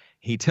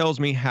 He tells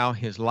me how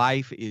his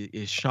life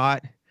is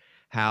shot,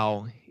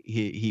 how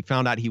he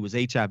found out he was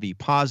HIV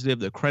positive.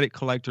 The credit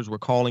collectors were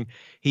calling.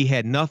 He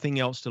had nothing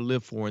else to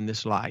live for in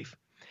this life.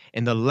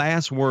 And the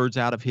last words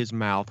out of his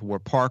mouth were,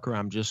 "Parker,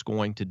 I'm just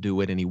going to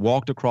do it." And he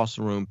walked across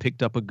the room,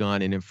 picked up a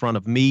gun, and in front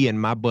of me and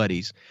my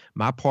buddies,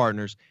 my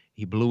partners,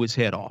 he blew his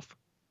head off.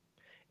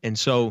 And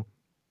so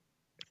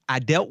I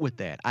dealt with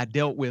that. I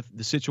dealt with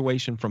the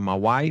situation from my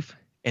wife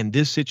and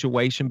this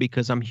situation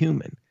because I'm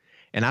human.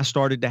 And I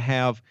started to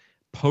have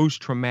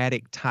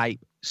post-traumatic type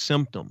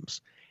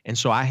symptoms. And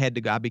so I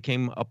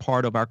became a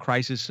part of our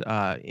crisis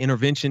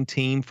intervention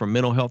team for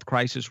mental health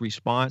crisis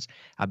response.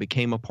 I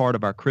became a part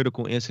of our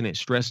critical incident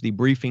stress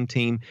debriefing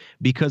team,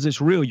 because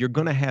it's real. You're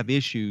going to have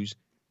issues.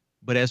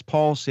 But as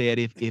Paul said,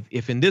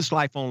 if in this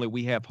life only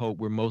we have hope,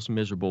 we're most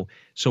miserable.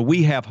 So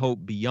we have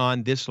hope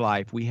beyond this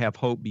life. We have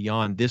hope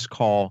beyond this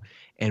call,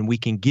 and we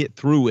can get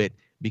through it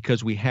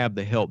because we have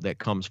the help that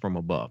comes from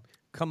above.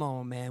 Come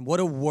on, man. What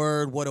a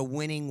word. What a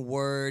winning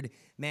word.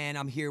 Man,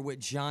 I'm here with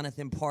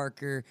Jonathan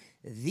Parker,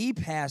 the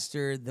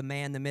pastor, the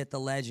man, the myth,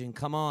 the legend.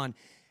 Come on.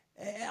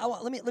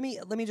 Let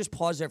me just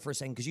pause there for a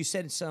second, because you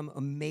said some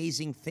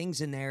amazing things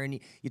in there, and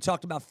you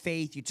talked about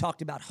faith, you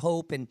talked about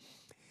hope, and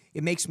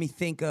it makes me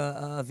think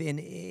of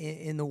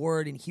in the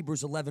word in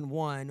Hebrews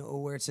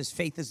 11:1, where it says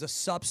faith is the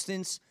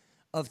substance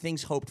of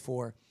things hoped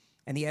for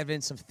and the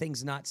evidence of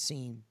things not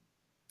seen.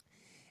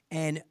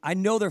 And I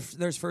know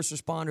there's first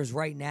responders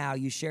right now.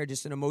 You shared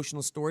just an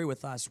emotional story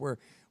with us where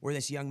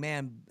this young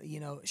man,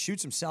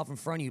 shoots himself in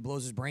front of you,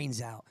 blows his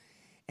brains out.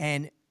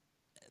 And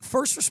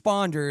first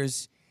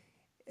responders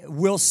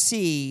will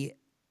see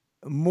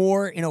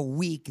more in a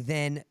week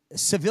than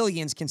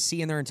civilians can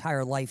see in their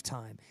entire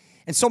lifetime.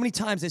 And so many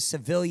times as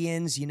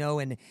civilians,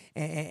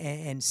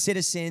 and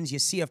citizens, you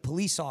see a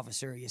police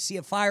officer, you see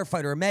a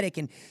firefighter, a medic,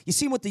 and you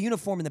see them with the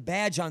uniform and the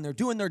badge on, they're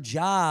doing their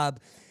job.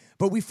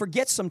 But we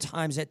forget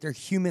sometimes that they're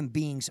human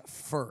beings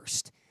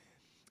first.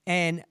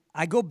 And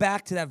I go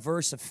back to that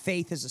verse of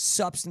faith as a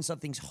substance of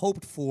things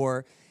hoped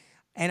for.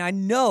 And I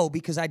know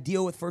because I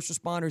deal with first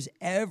responders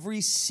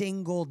every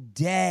single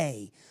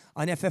day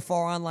on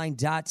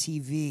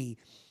ffronline.tv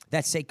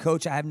that say,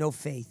 Coach, I have no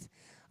faith.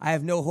 I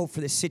have no hope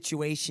for this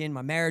situation.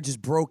 My marriage is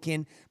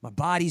broken. My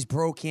body's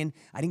broken.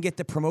 I didn't get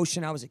the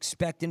promotion I was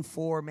expecting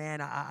for.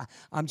 Man, I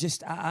don't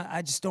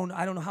know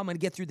how I'm going to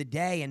get through the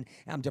day, and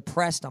I'm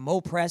depressed. I'm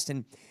oppressed,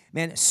 and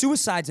man,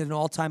 suicide's at an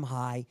all-time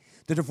high.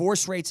 The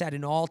divorce rate's at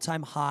an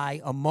all-time high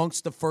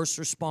amongst the first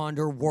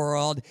responder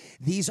world.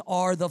 These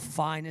are the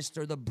finest,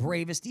 they're the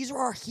bravest. These are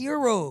our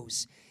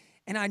heroes,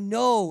 and I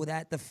know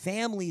that the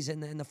families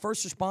and the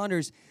first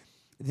responders,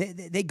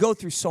 they go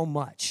through so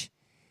much.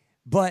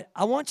 But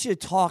I want you to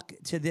talk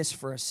to this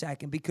for a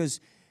second because,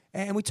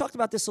 and we talked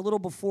about this a little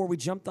before we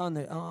jumped on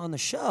the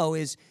show,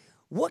 is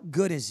what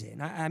good is it?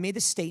 And I made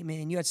this statement,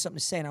 and you had something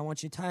to say, and I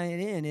want you to tie it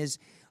in, is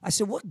I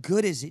said, what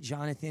good is it,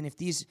 Jonathan, if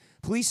these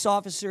police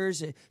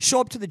officers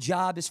show up to the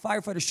job, this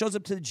firefighter shows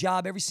up to the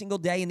job every single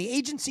day, and the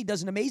agency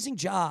does an amazing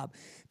job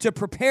to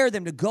prepare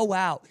them to go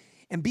out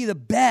and be the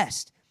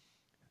best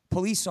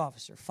police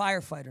officer,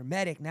 firefighter,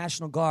 medic,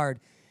 National Guard,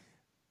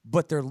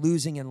 but they're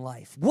losing in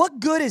life? What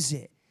good is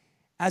it?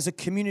 As a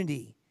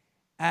community,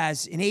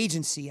 as an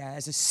agency,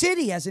 as a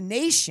city, as a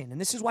nation.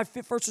 And this is why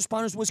First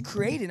Responders was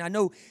created. I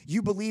know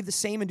you believe the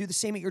same and do the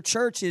same at your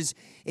church, is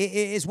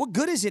what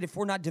good is it if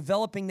we're not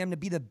developing them to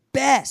be the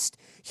best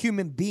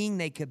human being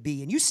they could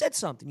be? And you said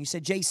something. You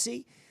said,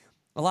 JC,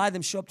 a lot of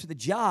them show up to the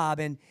job,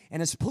 and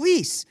as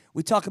police,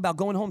 we talk about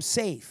going home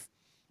safe.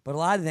 But a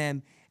lot of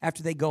them,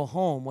 after they go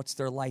home, what's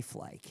their life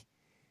like?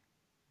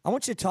 I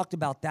want you to talk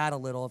about that a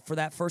little. For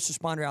that first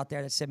responder out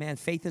there that said, man,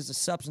 faith is the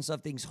substance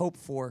of things hoped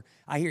for.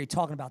 I hear you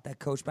talking about that,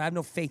 Coach, but I have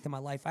no faith in my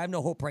life. I have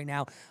no hope right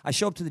now. I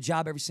show up to the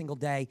job every single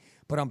day,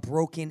 but I'm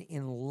broken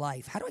in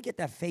life. How do I get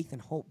that faith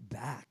and hope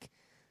back?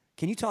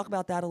 Can you talk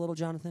about that a little,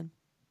 Jonathan?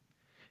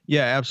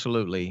 Yeah,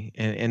 absolutely.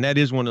 And that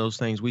is one of those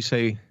things we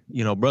say,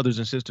 brothers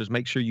and sisters,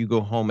 make sure you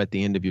go home at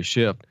the end of your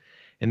shift.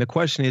 And the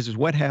question is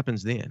what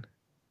happens then?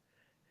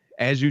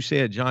 As you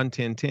said, John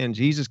 10:10,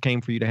 Jesus came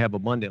for you to have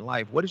abundant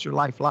life. What is your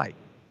life like?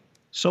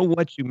 So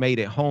what you made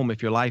it home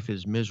if your life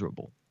is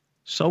miserable?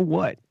 So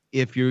what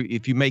if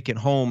you make it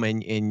home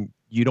and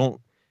you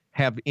don't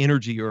have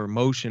energy or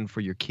emotion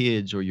for your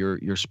kids or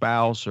your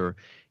spouse, or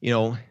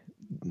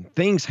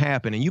things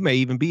happen and you may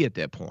even be at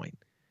that point.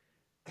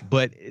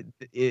 But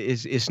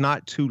it's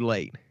not too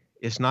late.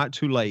 It's not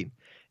too late.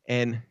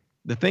 And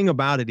the thing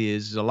about it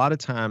is a lot of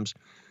times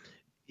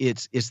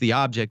it's the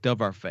object of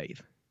our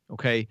faith.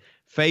 Okay?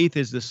 Faith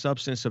is the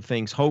substance of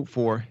things hoped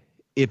for.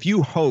 If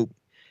you hope,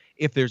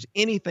 if there's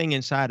anything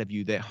inside of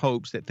you that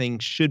hopes that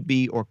things should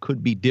be or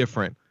could be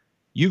different,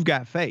 you've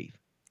got faith.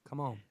 Come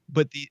on.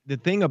 But the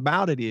thing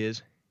about it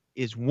is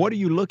what are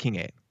you looking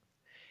at?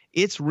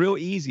 It's real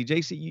easy.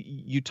 JC,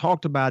 you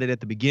talked about it at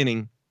the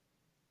beginning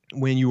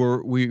when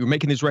we were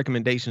making these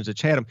recommendations to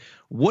Chatham.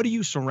 What are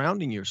you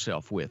surrounding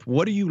yourself with?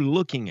 What are you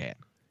looking at?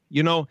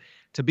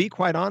 To be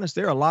quite honest,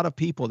 there are a lot of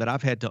people that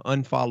I've had to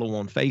unfollow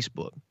on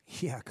Facebook.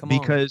 Yeah, come on.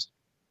 Because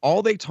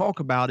all they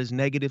talk about is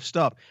negative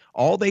stuff.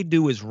 All they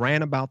do is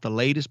rant about the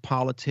latest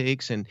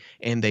politics and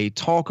they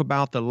talk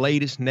about the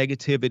latest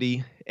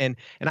negativity. And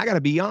I got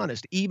to be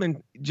honest,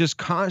 even just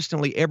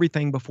constantly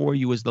everything before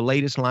you is the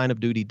latest line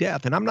of duty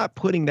death. And I'm not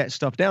putting that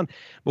stuff down.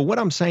 But what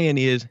I'm saying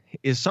is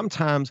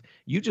sometimes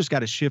you just got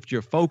to shift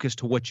your focus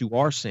to what you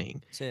are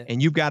seeing.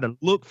 And you've got to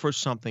look for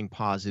something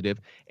positive.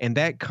 And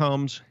that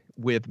comes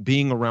with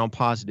being around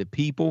positive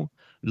people,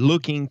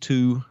 looking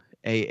to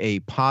a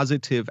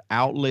positive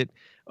outlet,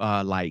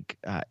 like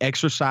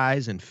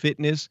exercise and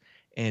fitness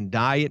and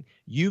diet.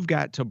 You've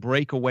got to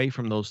break away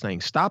from those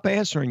things. Stop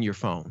answering your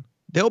phone.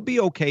 They'll be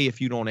okay if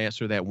you don't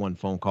answer that one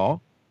phone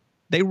call.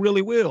 They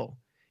really will.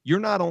 You're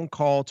not on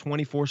call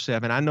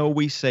 24/7. I know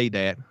we say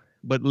that,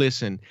 but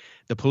listen,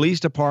 the police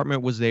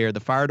department was there. The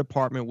fire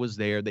department was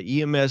there.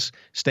 The EMS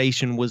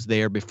station was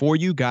there. Before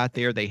you got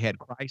there, they had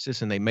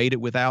crisis and they made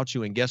it without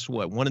you. And guess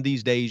what? One of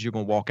these days, you're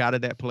going to walk out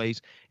of that place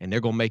and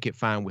they're going to make it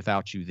fine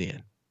without you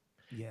then.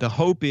 Yeah. The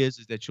hope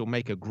is that you'll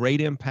make a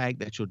great impact,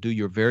 that you'll do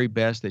your very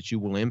best, that you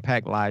will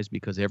impact lives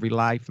because every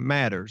life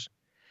matters.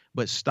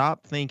 But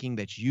stop thinking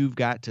that you've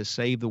got to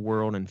save the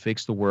world and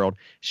fix the world.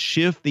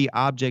 Shift the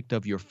object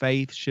of your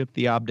faith, shift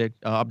the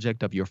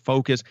object of your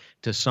focus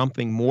to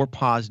something more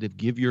positive.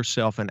 Give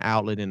yourself an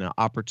outlet and an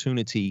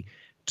opportunity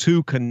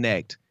to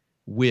connect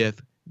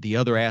with the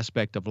other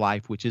aspect of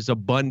life, which is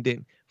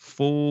abundant,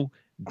 full,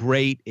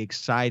 great,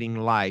 exciting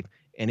life.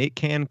 And it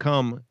can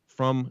come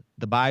from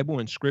the Bible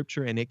and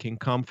Scripture, and it can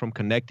come from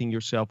connecting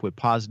yourself with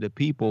positive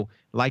people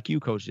like you,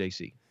 Coach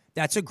JC.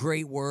 That's a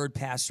great word,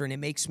 Pastor, and it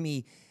makes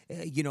me,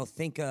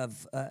 think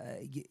of,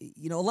 a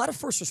lot of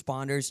first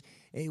responders.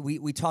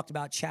 We talked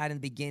about Chad in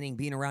the beginning,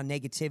 being around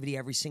negativity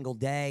every single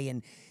day,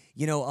 and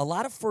a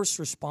lot of first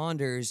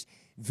responders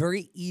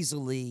very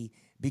easily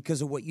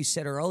because of what you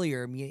said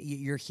earlier. I mean,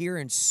 you're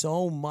hearing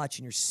so much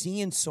and you're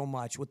seeing so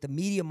much what the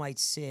media might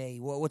say,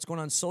 what's going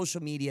on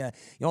social media.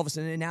 All of a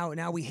sudden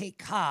now we hate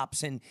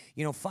cops, and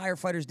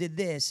firefighters did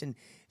this, and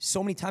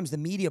so many times the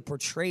media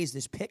portrays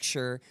this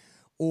picture,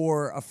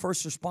 or a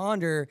first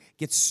responder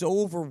gets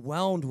so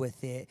overwhelmed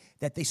with it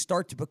that they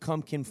start to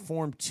become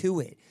conformed to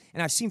it.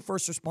 And I've seen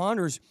first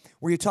responders,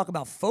 where you talk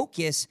about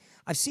focus,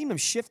 I've seen them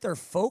shift their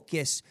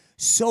focus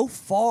so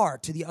far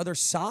to the other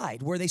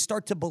side, where they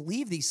start to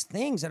believe these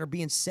things that are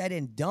being said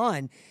and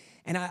done.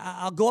 And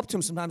I'll go up to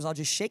them sometimes, I'll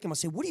just shake them, I'll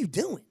say, what are you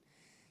doing?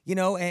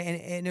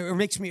 And it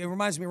reminds me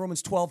of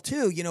Romans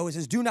 12:2, it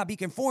says, do not be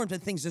conformed to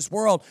the things of this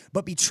world,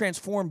 but be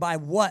transformed by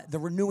what? The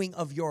renewing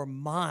of your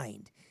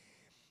mind.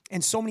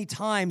 And so many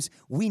times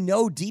we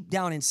know deep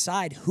down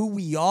inside who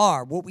we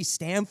are, what we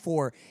stand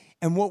for,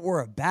 and what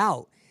we're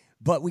about.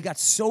 But we got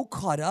so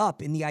caught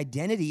up in the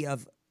identity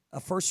of a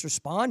first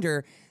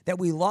responder that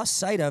we lost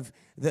sight of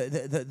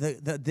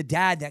the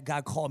dad that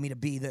God called me to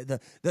be, the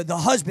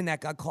husband that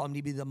God called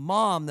me to be, the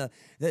mom,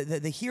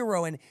 the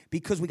hero. And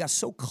because we got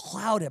so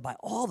clouded by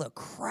all the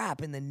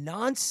crap and the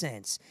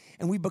nonsense,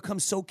 and we become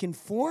so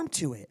conformed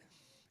to it.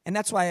 And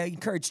that's why I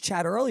encouraged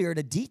Chad earlier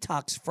to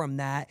detox from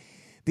that,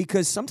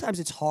 because sometimes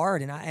it's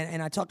hard. And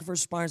I talk to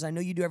first responders, I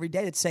know you do every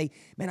day, that say,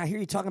 man, I hear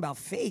you talking about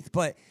faith,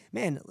 but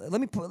man,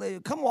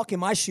 come walk in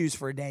my shoes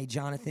for a day,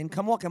 Jonathan.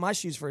 Come walk in my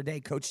shoes for a day,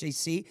 Coach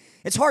JC.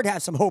 It's hard to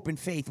have some hope and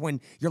faith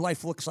when your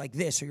life looks like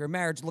this, or your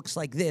marriage looks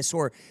like this,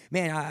 or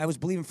man, I was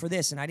believing for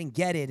this and I didn't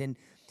get it. And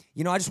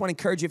I just want to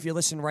encourage you, if you're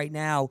listening right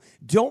now,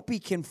 don't be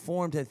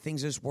conformed to the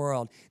things of this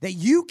world, that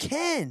you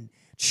can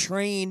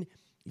train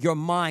your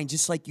mind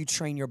just like you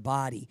train your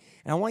body.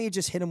 And I want you to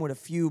just hit them with a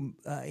few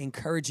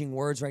encouraging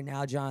words right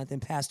now, Jonathan,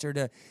 Pastor,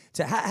 to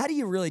how do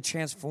you really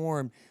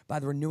transform by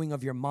the renewing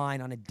of your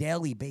mind on a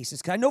daily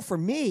basis? Because I know for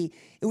me,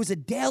 it was a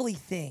daily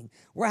thing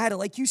where I had to,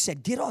 like you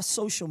said, get off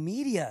social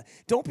media.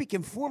 Don't be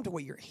conformed to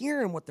what you're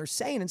hearing, what they're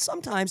saying. And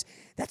sometimes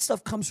that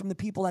stuff comes from the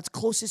people that's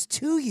closest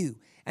to you,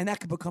 and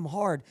that could become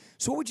hard.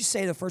 So what would you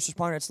say to the first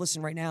responder that's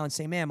listening right now and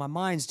say, man, my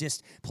mind's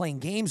just playing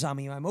games on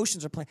me, my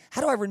emotions are playing.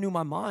 How do I renew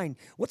my mind?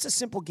 What's a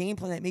simple game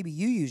plan that maybe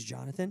you use,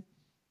 Jonathan?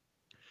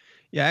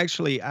 Yeah,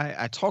 actually,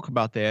 I talk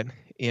about that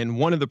in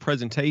one of the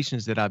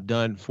presentations that I've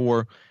done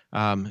for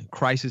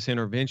crisis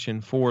intervention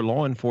for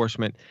law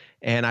enforcement,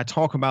 and I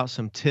talk about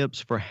some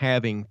tips for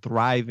having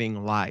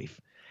thriving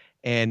life.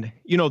 And,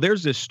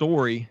 there's this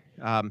story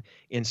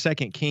in 2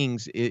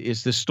 Kings.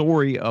 It's the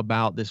story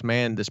about this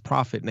man, this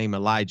prophet named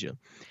Elijah.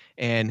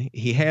 And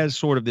he has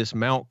sort of this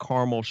Mount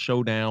Carmel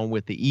showdown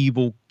with the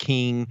evil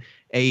king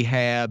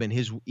Ahab and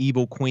his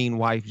evil queen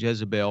wife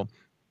Jezebel.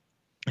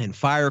 And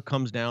fire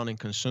comes down and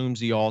consumes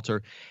the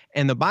altar.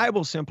 And the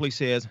Bible simply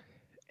says,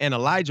 and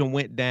Elijah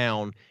went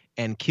down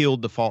and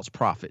killed the false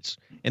prophets.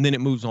 And then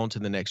it moves on to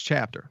the next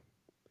chapter.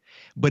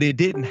 But it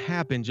didn't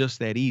happen just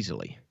that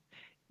easily.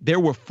 There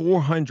were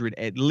 400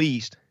 at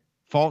least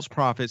false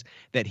prophets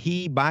that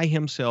he by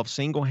himself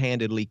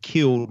single-handedly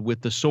killed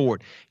with the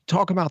sword.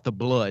 Talk about the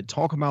blood,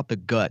 talk about the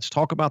guts,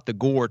 talk about the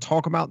gore,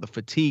 talk about the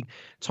fatigue,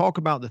 talk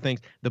about the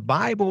things. The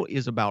Bible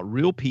is about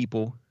real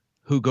people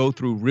who go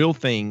through real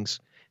things,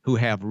 who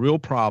have real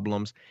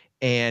problems,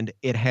 and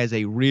it has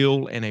a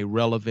real and a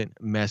relevant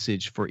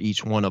message for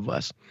each one of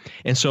us.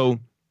 And so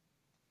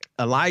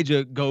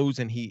Elijah goes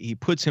and he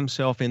puts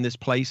himself in this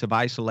place of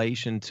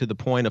isolation to the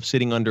point of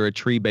sitting under a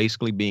tree,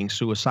 basically being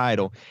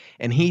suicidal.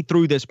 And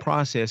through this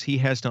process, he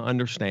has to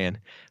understand,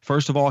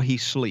 first of all, he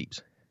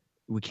sleeps.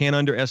 We can't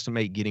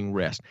underestimate getting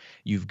rest.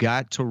 You've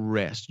got to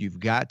rest. You've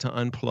got to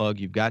unplug.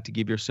 You've got to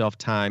give yourself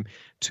time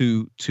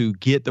to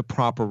get the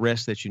proper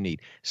rest that you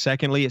need.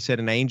 Secondly, it said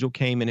an angel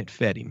came and it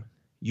fed him.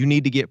 You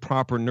need to get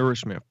proper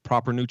nourishment,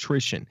 proper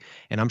nutrition.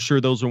 And I'm sure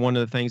those are one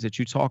of the things that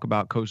you talk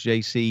about, Coach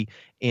JC,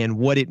 and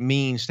what it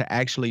means to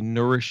actually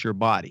nourish your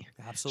body.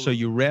 Absolutely. So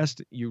you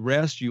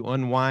rest, you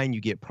unwind, you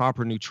get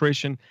proper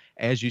nutrition.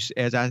 As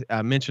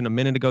I mentioned a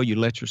minute ago, you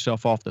let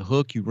yourself off the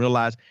hook. You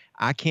realize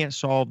I can't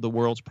solve the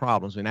world's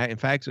problems. And in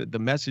fact, the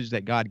message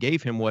that God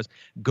gave him was,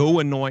 go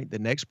anoint the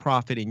next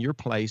prophet in your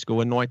place. Go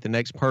anoint the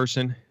next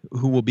person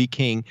who will be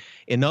king.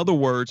 In other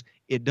words,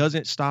 it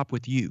doesn't stop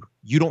with you.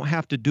 You don't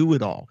have to do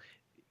it all.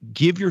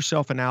 Give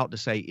yourself an out to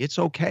say, it's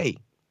okay.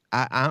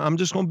 I'm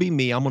just going to be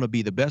me. I'm going to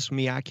be the best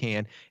me I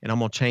can, and I'm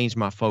going to change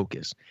my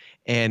focus.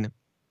 And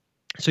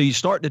so you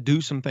start to do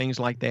some things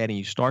like that, and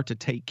you start to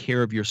take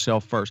care of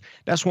yourself first.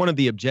 That's one of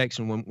the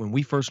objections. When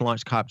we first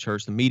launched Cop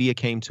Church, the media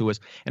came to us,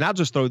 and I'll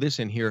just throw this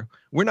in here.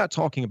 We're not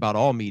talking about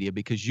all media,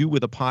 because you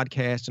with a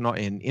podcast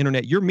and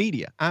internet, you're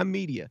media. I'm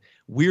media.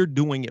 We're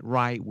doing it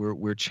right.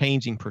 We're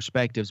changing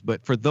perspectives.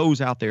 But for those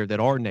out there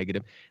that are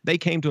negative, they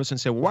came to us and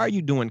said, well, why are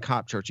you doing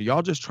Cop Church? Are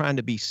y'all just trying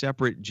to be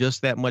separate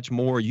just that much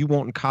more? Are you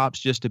wanting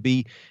cops just to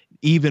be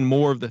even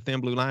more of the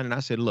thin blue line? And I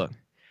said, look,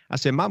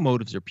 my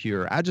motives are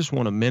pure. I just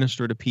want to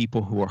minister to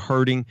people who are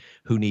hurting,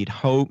 who need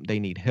hope, they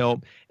need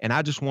help, and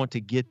I just want to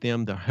get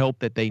them the help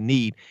that they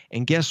need.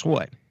 And guess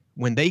what?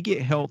 When they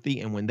get healthy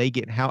and when they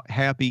get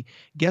happy,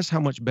 guess how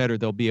much better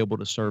they'll be able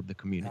to serve the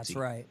community. That's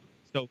right.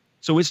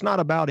 So it's not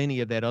about any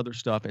of that other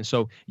stuff. And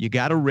so you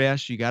got to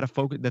rest. You got to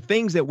focus. The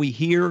things that we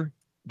hear,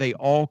 they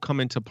all come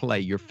into play.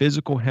 Your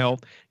physical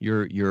health,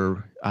 your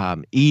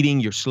eating,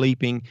 your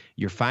sleeping,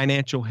 your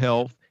financial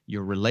health,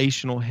 your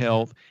relational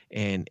health,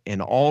 and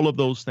all of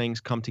those things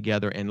come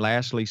together. And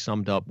lastly,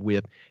 summed up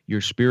with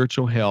your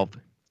spiritual health,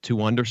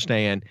 to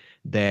understand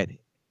that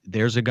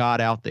there's a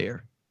God out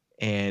there,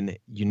 and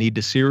you need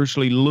to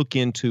seriously look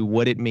into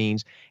what it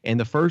means. And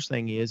the first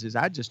thing is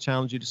I just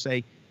challenge you to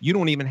say, you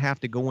don't even have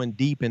to go in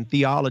deep in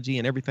theology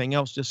and everything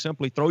else. Just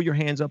simply throw your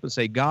hands up and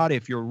say, God,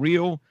 if you're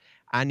real,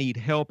 I need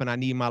help and I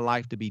need my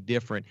life to be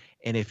different.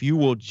 And if you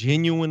will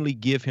genuinely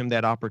give him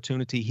that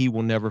opportunity, he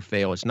will never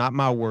fail. It's not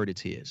my word,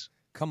 it's his.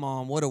 Come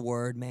on, what a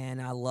word, man.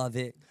 I love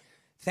it.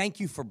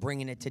 Thank you for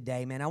bringing it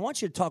today, man. I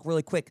want you to talk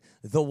really quick.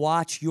 The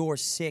Watch Your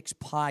Six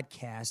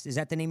podcast. Is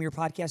that the name of your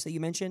podcast that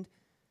you mentioned?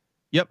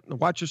 Yep, the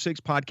Watch Your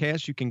Six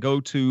podcast. You can go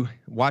to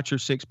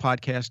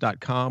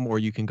watchyour6podcast.com, or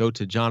you can go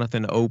to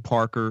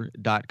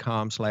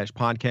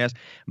jonathanoparker.com/podcast.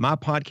 My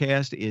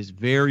podcast is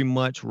very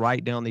much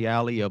right down the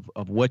alley of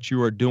what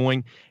you are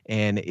doing,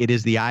 and it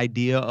is the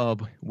idea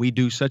of, we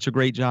do such a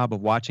great job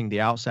of watching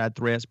the outside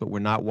threats, but we're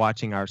not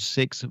watching our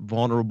 6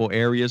 vulnerable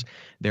areas.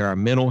 There are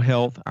mental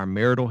health, our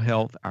marital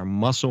health, our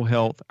muscle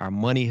health, our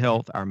money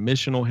health, our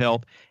missional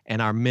health,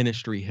 and our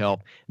ministry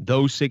health.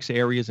 Those 6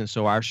 areas, and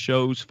so our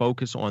shows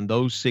focus on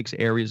those 6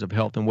 areas of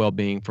health and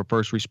well-being for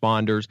first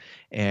responders,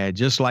 and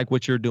just like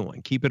what you're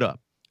doing. Keep it up.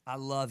 I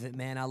love it,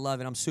 man. I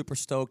love it. I'm super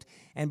stoked.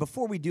 And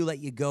before we do let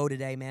you go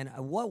today, man,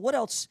 what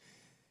else?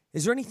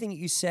 Is there anything that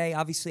you say?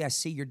 Obviously, I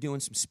see you're doing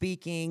some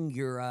speaking.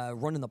 You're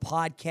running the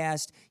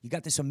podcast. You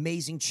got this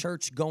amazing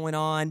church going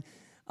on.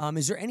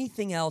 Is there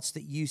anything else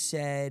that you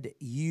said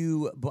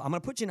I'm going to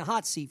put you in a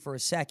hot seat for a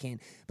second,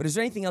 but is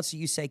there anything else that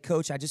you say,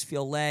 Coach, I just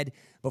feel led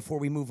before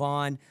we move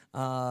on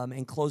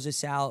and close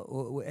this out?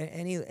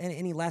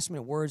 Any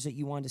last-minute words that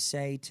you wanted to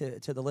say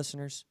to the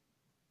listeners?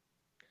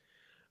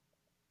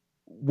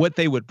 What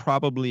they would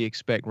probably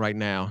expect right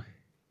now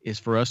is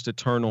for us to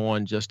turn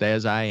on Just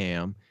As I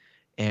Am,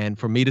 and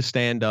for me to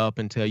stand up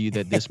and tell you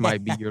that this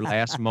might be your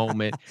last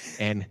moment,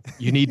 and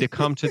you need to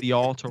come to the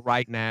altar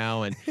right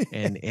now,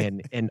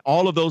 and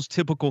all of those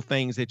typical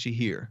things that you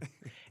hear.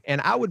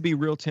 And I would be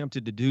real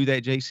tempted to do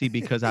that, JC,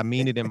 because I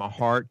mean it in my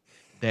heart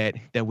that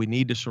we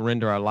need to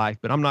surrender our life.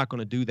 But I'm not going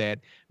to do that,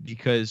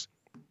 because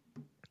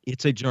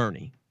it's a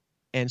journey.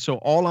 And so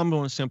all I'm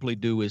going to simply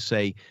do is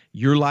say,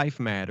 your life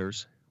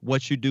matters.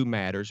 What you do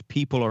matters.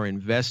 People are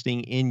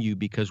investing in you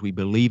because we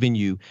believe in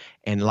you,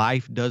 and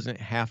life doesn't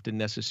have to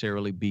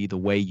necessarily be the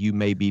way you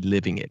may be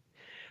living it.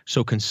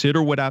 So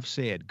consider what I've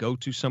said. Go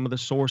to some of the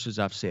sources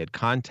I've said.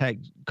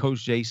 Contact Coach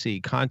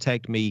JC.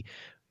 Contact me.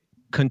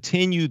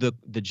 Continue the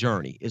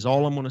journey is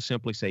all I'm going to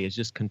simply say, is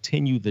just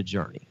continue the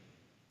journey.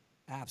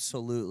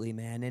 Absolutely,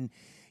 man. And,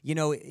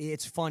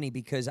 it's funny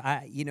because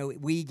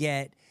we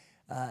get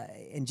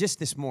and just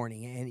this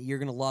morning, and you're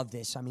going to love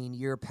this. I mean,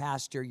 you're a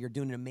pastor. You're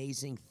doing an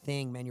amazing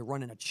thing, man. You're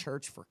running a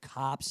church for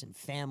cops and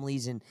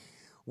families, and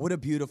what a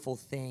beautiful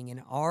thing.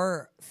 And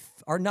our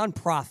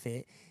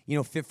nonprofit,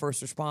 Fit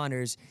First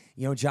Responders,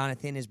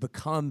 Jonathan, has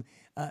become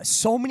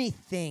so many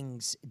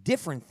things,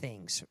 different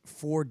things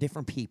for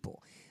different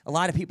people. A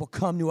lot of people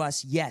come to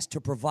us, yes, to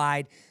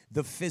provide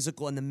the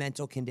physical and the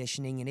mental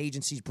conditioning, and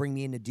agencies bring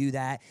me in to do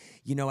that,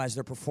 as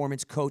their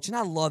performance coach, and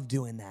I love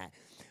doing that.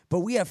 But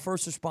we have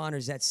first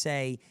responders that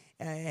say,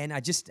 and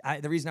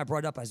the reason I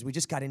brought it up is we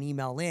just got an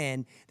email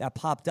in that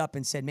popped up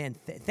and said, man,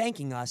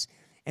 thanking us,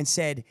 and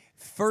said,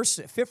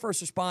 Fit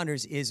First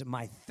Responders is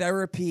my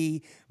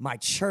therapy, my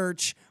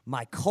church,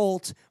 my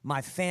cult,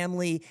 my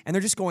family, and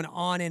they're just going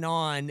on and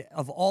on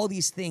of all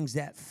these things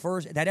that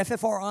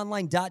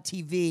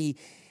FFRonline.tv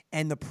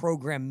and the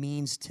program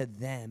means to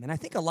them. And I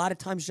think a lot of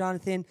times,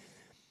 Jonathan,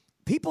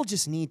 people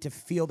just need to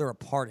feel they're a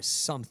part of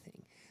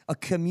something, a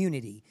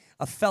community,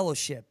 a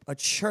fellowship, a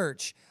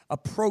church, a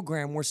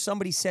program where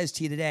somebody says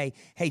to you today,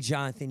 hey,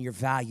 Jonathan, you're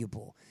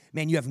valuable.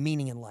 Man, you have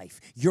meaning in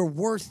life. You're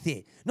worth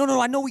it. No,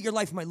 I know what your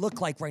life might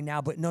look like right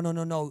now, but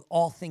no,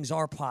 all things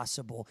are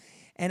possible.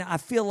 And I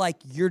feel like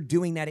you're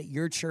doing that at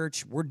your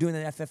church. We're doing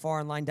that at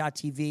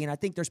FFRonline.tv. And I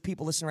think there's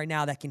people listening right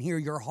now that can hear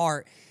your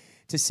heart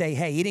to say,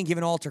 hey, he didn't give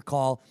an altar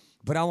call,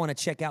 but I want to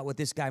check out what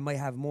this guy might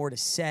have more to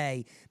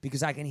say,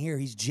 because I can hear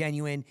he's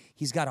genuine.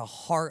 He's got a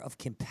heart of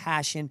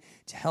compassion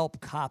to help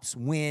cops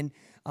win.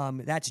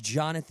 That's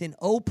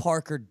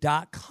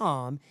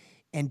jonathanoparker.com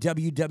and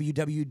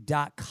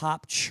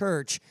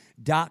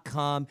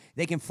www.copchurch.com.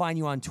 They can find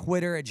you on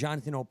Twitter at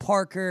Jonathan O.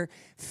 Parker,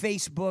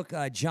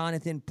 Facebook,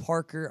 Jonathan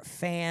Parker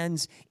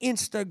Fans,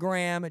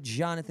 Instagram,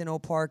 Jonathan O.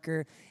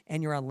 Parker,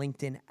 and you're on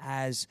LinkedIn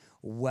as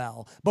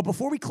well. But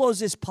before we close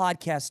this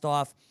podcast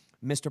off,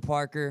 Mr.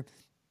 Parker,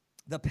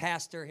 the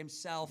pastor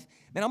himself,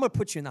 man, I'm going to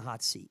put you in the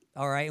hot seat,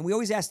 all right? And we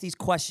always ask these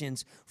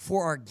questions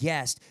for our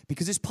guest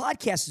because this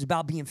podcast is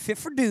about being fit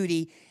for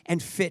duty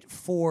and fit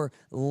for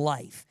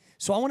life.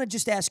 So I want to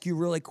just ask you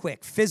really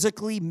quick,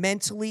 physically,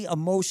 mentally,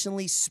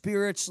 emotionally,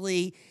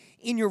 spiritually,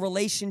 in your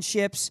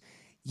relationships,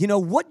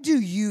 what do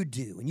you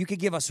do? And you can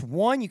give us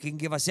one, you can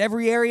give us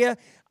every area.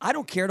 I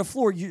don't care. The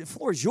floor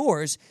is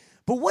yours.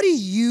 But what do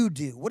you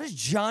do? What does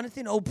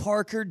Jonathan O.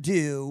 Parker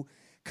do?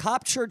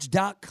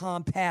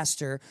 Copchurch.com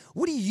pastor.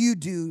 What do you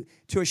do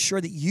to assure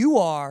that you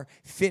are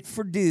fit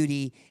for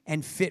duty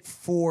and fit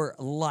for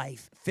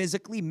life?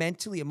 Physically,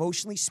 mentally,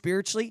 emotionally,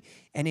 spiritually,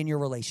 and in your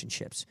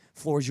relationships.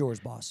 Floor is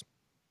yours, boss.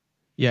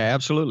 Yeah,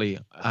 absolutely.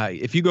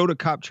 If you go to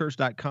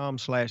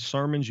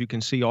copchurch.com/sermons, you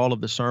can see all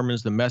of the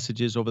sermons, the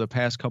messages over the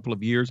past couple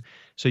of years.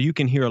 So you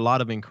can hear a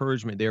lot of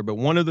encouragement there. But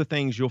one of the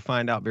things you'll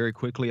find out very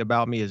quickly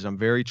about me is I'm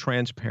very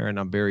transparent.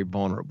 I'm very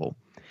vulnerable.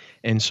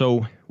 And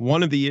so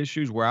one of the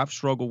issues where I've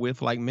struggled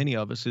with, like many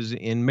of us, is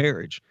in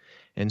marriage.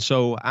 And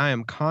so I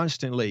am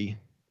constantly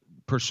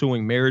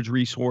pursuing marriage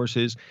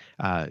resources,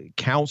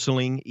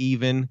 counseling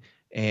even,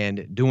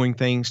 and doing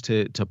things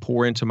to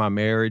pour into my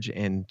marriage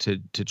and to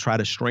try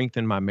to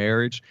strengthen my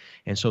marriage.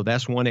 And so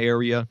that's one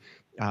area.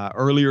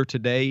 Earlier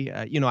today,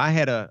 I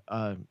had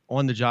a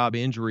on-the-job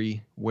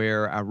injury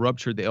where I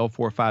ruptured the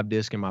L4-5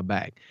 disc in my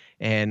back.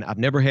 And I've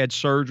never had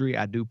surgery.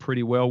 I do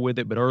pretty well with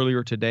it. But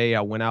earlier today,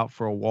 I went out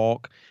for a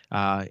walk,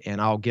 and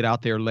I'll get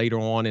out there later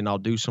on, and I'll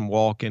do some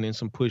walking and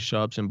some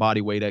push-ups and body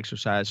weight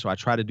exercise. So I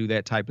try to do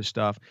that type of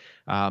stuff.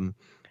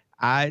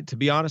 To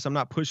be honest, I'm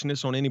not pushing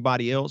this on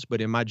anybody else,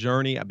 but in my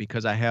journey,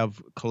 because I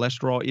have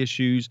cholesterol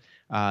issues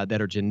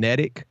that are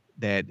genetic,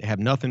 that have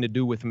nothing to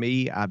do with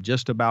me, I've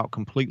just about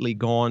completely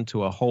gone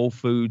to a whole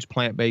foods,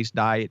 plant-based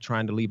diet,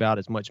 trying to leave out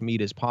as much meat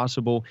as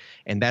possible.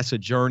 And that's a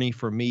journey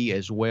for me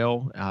as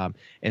well.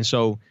 And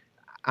so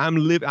I'm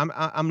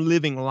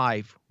living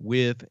life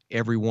with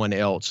everyone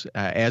else.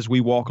 As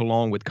we walk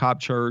along with Cop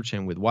Church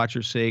and with Watch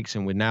Your Six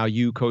and with now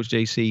you, Coach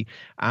JC,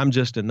 I'm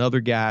just another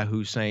guy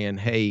who's saying,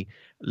 hey,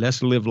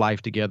 let's live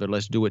life together.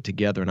 Let's do it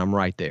together. And I'm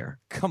right there.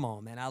 Come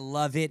on, man. I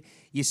love it.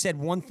 You said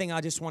one thing I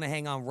just want to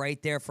hang on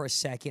right there for a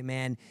second,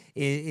 man,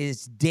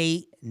 is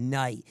date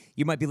night.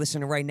 You might be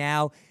listening right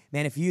now.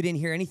 Man, if you didn't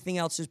hear anything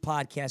else this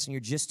podcast and you're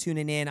just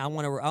tuning in, I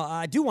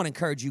do want to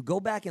encourage you, go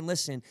back and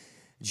listen.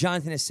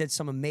 Jonathan has said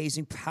some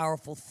amazing,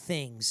 powerful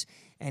things,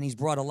 and he's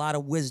brought a lot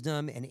of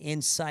wisdom and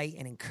insight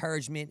and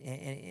encouragement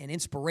and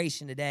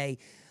inspiration today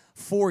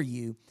for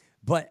you.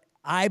 But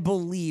I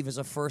believe as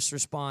a first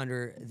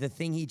responder, the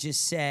thing he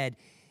just said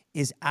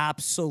is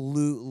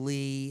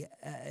absolutely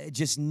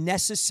just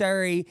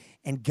necessary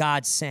and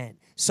God sent.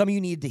 Some of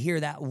you need to hear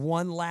that.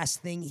 One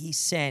last thing he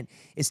sent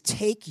is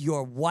take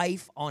your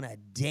wife on a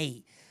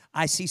date.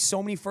 I see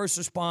so many first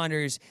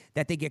responders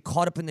that they get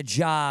caught up in the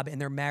job and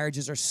their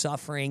marriages are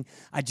suffering.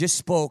 I just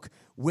spoke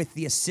with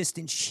the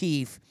assistant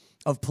chief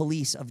of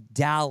police of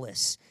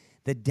Dallas,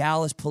 the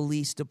Dallas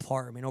Police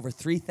Department. Over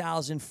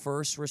 3,000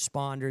 first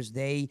responders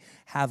they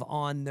have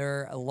on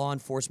their law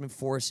enforcement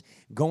force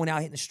going out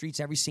hitting the streets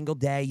every single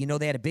day.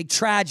 They had a big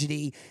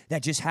tragedy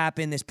that just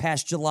happened this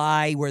past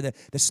July where the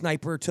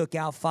sniper took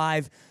out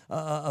 5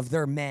 of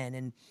their men.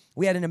 And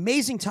we had an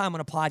amazing time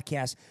on a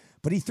podcast,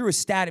 but he threw a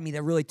stat at me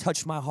that really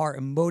touched my heart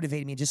and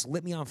motivated me and just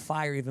lit me on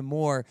fire even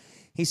more.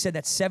 He said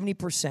that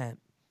 70%,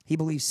 he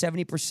believes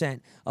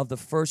 70% of the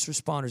first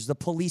responders, the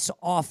police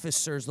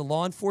officers, the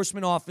law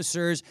enforcement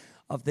officers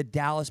of the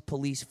Dallas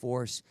police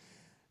force,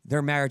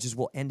 their marriages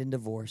will end in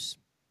divorce.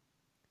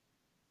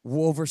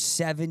 Over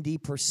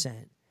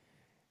 70%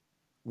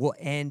 will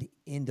end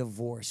in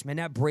divorce. Man,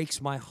 that breaks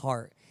my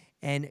heart.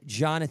 And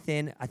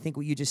Jonathan, I think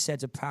what you just said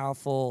is a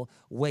powerful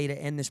way to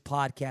end this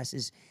podcast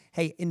is,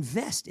 hey,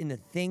 invest in the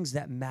things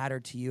that matter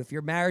to you. If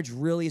your marriage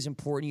really is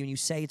important to you and you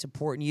say it's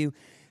important to you,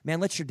 man,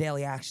 let your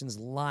daily actions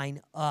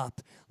line up.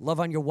 Love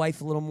on your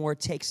wife a little more.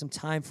 Take some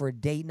time for a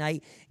date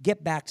night.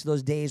 Get back to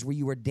those days where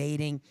you were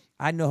dating.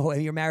 I know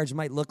your marriage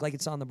might look like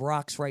it's on the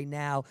rocks right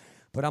now,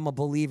 but I'm a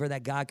believer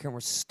that God can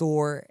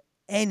restore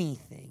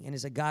anything and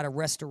is a God of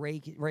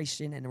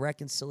restoration and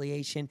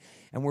reconciliation.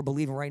 And we're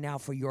believing right now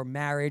for your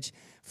marriage,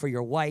 for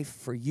your wife,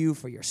 for you,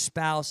 for your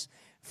spouse,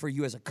 for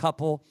you as a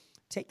couple.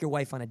 Take your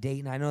wife on a date,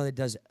 and I know that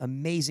does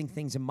amazing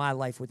things in my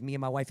life with me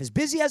and my wife. As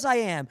busy as I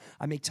am,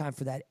 I make time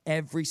for that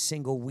every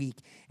single week,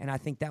 and I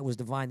think that was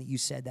divine that you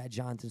said that,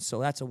 Jonathan. So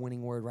that's a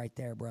winning word right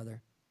there,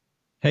 brother.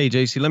 Hey,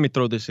 JC, let me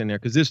throw this in there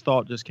because this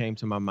thought just came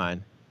to my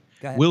mind.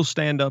 We'll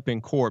stand up in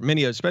court,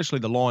 many, especially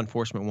the law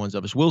enforcement ones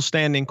of us, we'll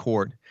stand in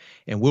court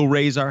and we'll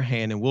raise our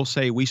hand and we'll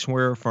say, we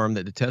swear or affirm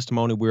that the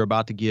testimony we're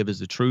about to give is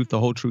the truth, the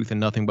whole truth, and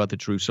nothing but the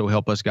truth. So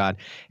help us, God.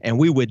 And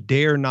we would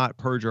dare not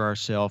perjure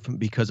ourselves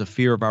because of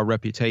fear of our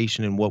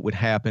reputation and what would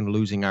happen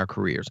losing our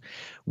careers.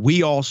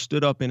 We all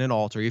stood up in an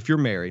altar. If you're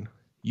married,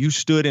 you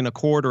stood in a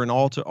court or an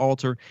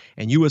altar,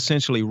 and you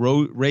essentially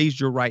raised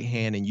your right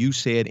hand and you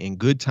said, in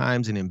good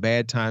times and in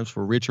bad times,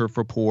 for rich or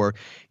for poor,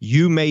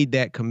 you made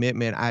that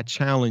commitment. I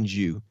challenge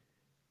you.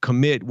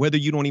 Commit, whether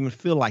you don't even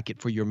feel like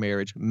it for your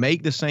marriage.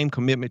 Make the same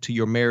commitment to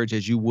your marriage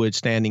as you would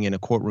standing in a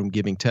courtroom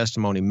giving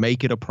testimony.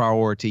 Make it a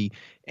priority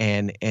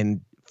and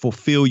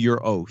fulfill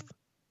your oath.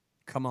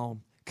 Come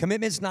on.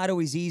 Commitment's not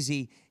always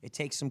easy. It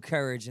takes some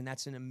courage, and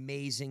that's an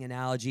amazing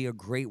analogy, a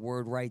great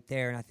word right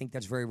there, and I think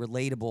that's very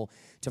relatable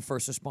to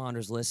first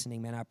responders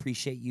listening, man. I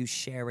appreciate you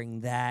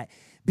sharing that.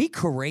 Be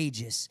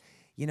courageous.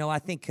 You know, I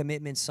think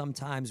commitment,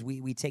 sometimes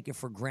we take it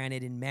for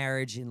granted in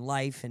marriage, in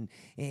life, and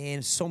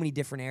in so many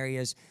different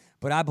areas.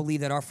 But I believe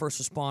that our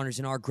first responders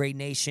in our great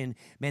nation,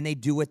 man, they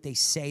do what they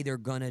say they're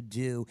going to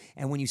do.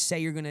 And when you say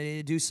you're going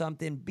to do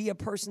something, be a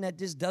person that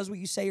just does what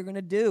you say you're going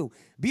to do.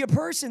 Be a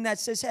person that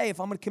says, hey, if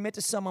I'm going to commit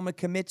to something, I'm going to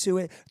commit to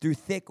it through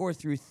thick or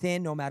through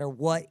thin, no matter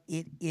what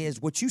it is.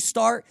 What you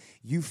start,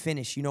 you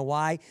finish. You know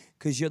why?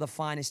 Because you're the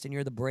finest and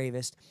you're the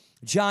bravest.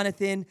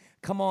 Jonathan,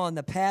 come on,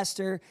 the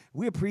pastor.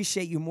 We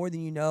appreciate you more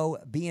than you know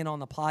being on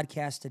the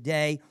podcast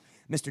today.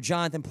 Mr.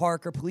 Jonathan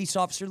Parker, police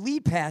officer,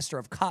 lead pastor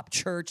of Cop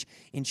Church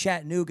in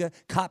Chattanooga,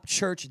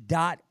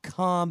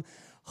 copchurch.com,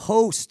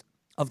 host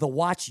of the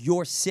Watch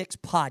Your Six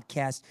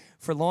podcast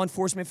for law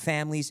enforcement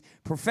families,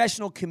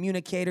 professional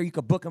communicator. You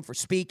could book him for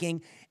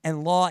speaking,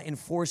 and law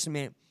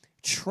enforcement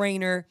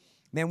trainer.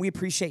 Man, we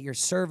appreciate your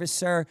service,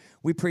 sir.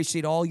 We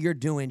appreciate all you're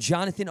doing.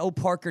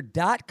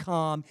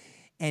 JonathanOParker.com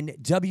and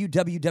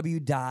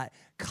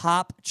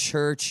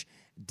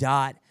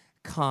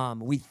www.copchurch.com.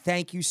 We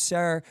thank you,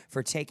 sir,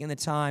 for taking the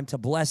time to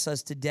bless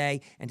us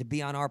today and to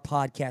be on our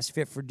podcast,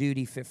 Fit for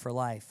Duty, Fit for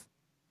Life.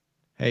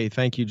 Hey,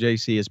 thank you,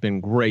 JC. It's been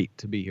great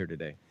to be here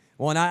today.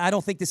 Well, and I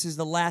don't think this is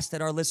the last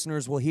that our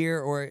listeners will hear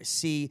or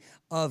see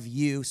of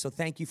you. So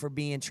thank you for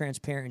being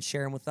transparent and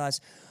sharing with us.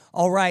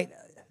 All right.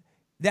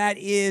 That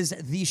is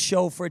the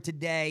show for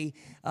today,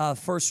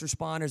 first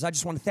responders. I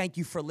just want to thank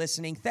you for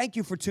listening. Thank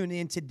you for tuning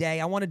in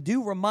today. I want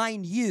to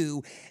remind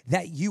you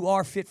that you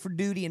are fit for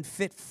duty and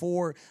fit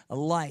for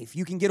life.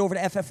 You can get over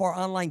to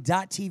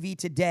ffronline.tv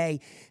today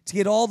to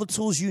get all the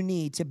tools you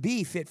need to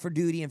be fit for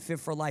duty and fit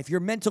for life. Your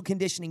mental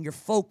conditioning, your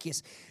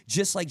focus,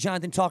 just like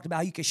Jonathan talked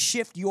about, you can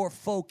shift your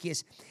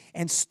focus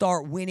and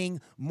start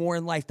winning more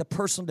in life. The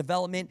personal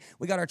development,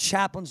 we got our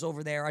chaplains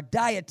over there, our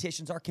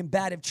dietitians, our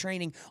combative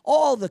training,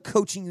 all the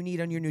coaching you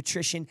need on your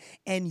nutrition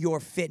and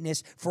your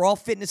fitness. For all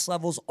fitness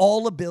levels,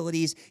 all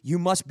abilities, you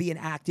must be an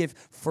active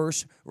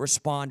first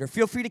responder.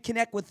 Feel free to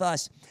connect with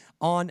us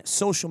on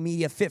social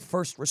media. Fit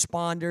First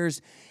Responders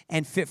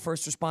and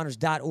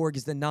fitfirstresponders.org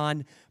is the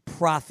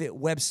non-profit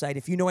website.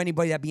 If you know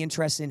anybody that'd be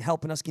interested in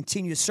helping us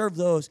continue to serve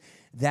those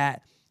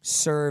that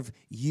serve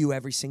you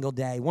every single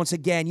day. Once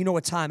again, you know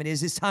what time it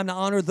is. It's time to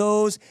honor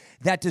those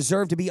that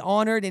deserve to be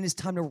honored, and it's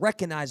time to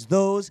recognize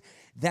those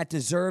that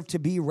deserve to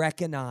be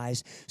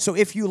recognized. So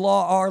if you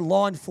are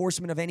law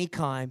enforcement of any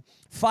kind,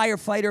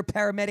 firefighter,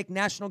 paramedic,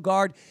 National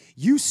Guard,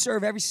 you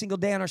serve every single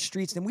day on our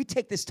streets, and we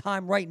take this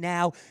time right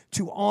now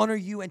to honor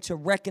you and to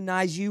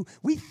recognize you.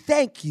 We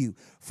thank you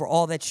for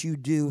all that you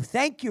do.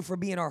 Thank you for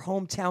being our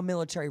hometown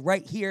military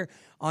right here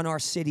on our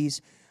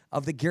cities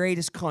of the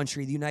greatest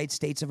country, the United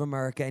States of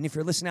America. And if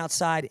you're listening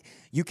outside,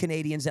 you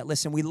Canadians that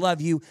listen, we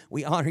love you.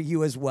 We honor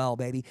you as well,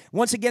 baby.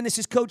 Once again, this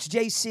is Coach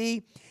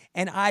JC,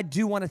 and I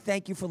do want to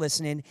thank you for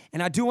listening.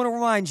 And I do want to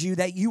remind you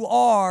that you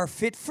are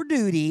fit for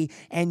duty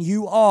and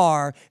you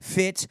are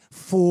fit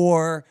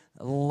for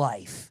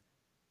life.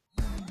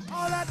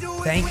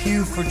 Thank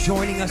you for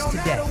joining us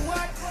today.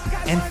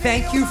 And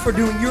thank you for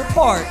doing your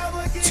part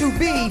to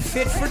be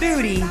fit for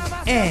duty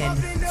and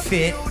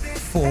fit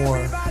for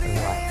life.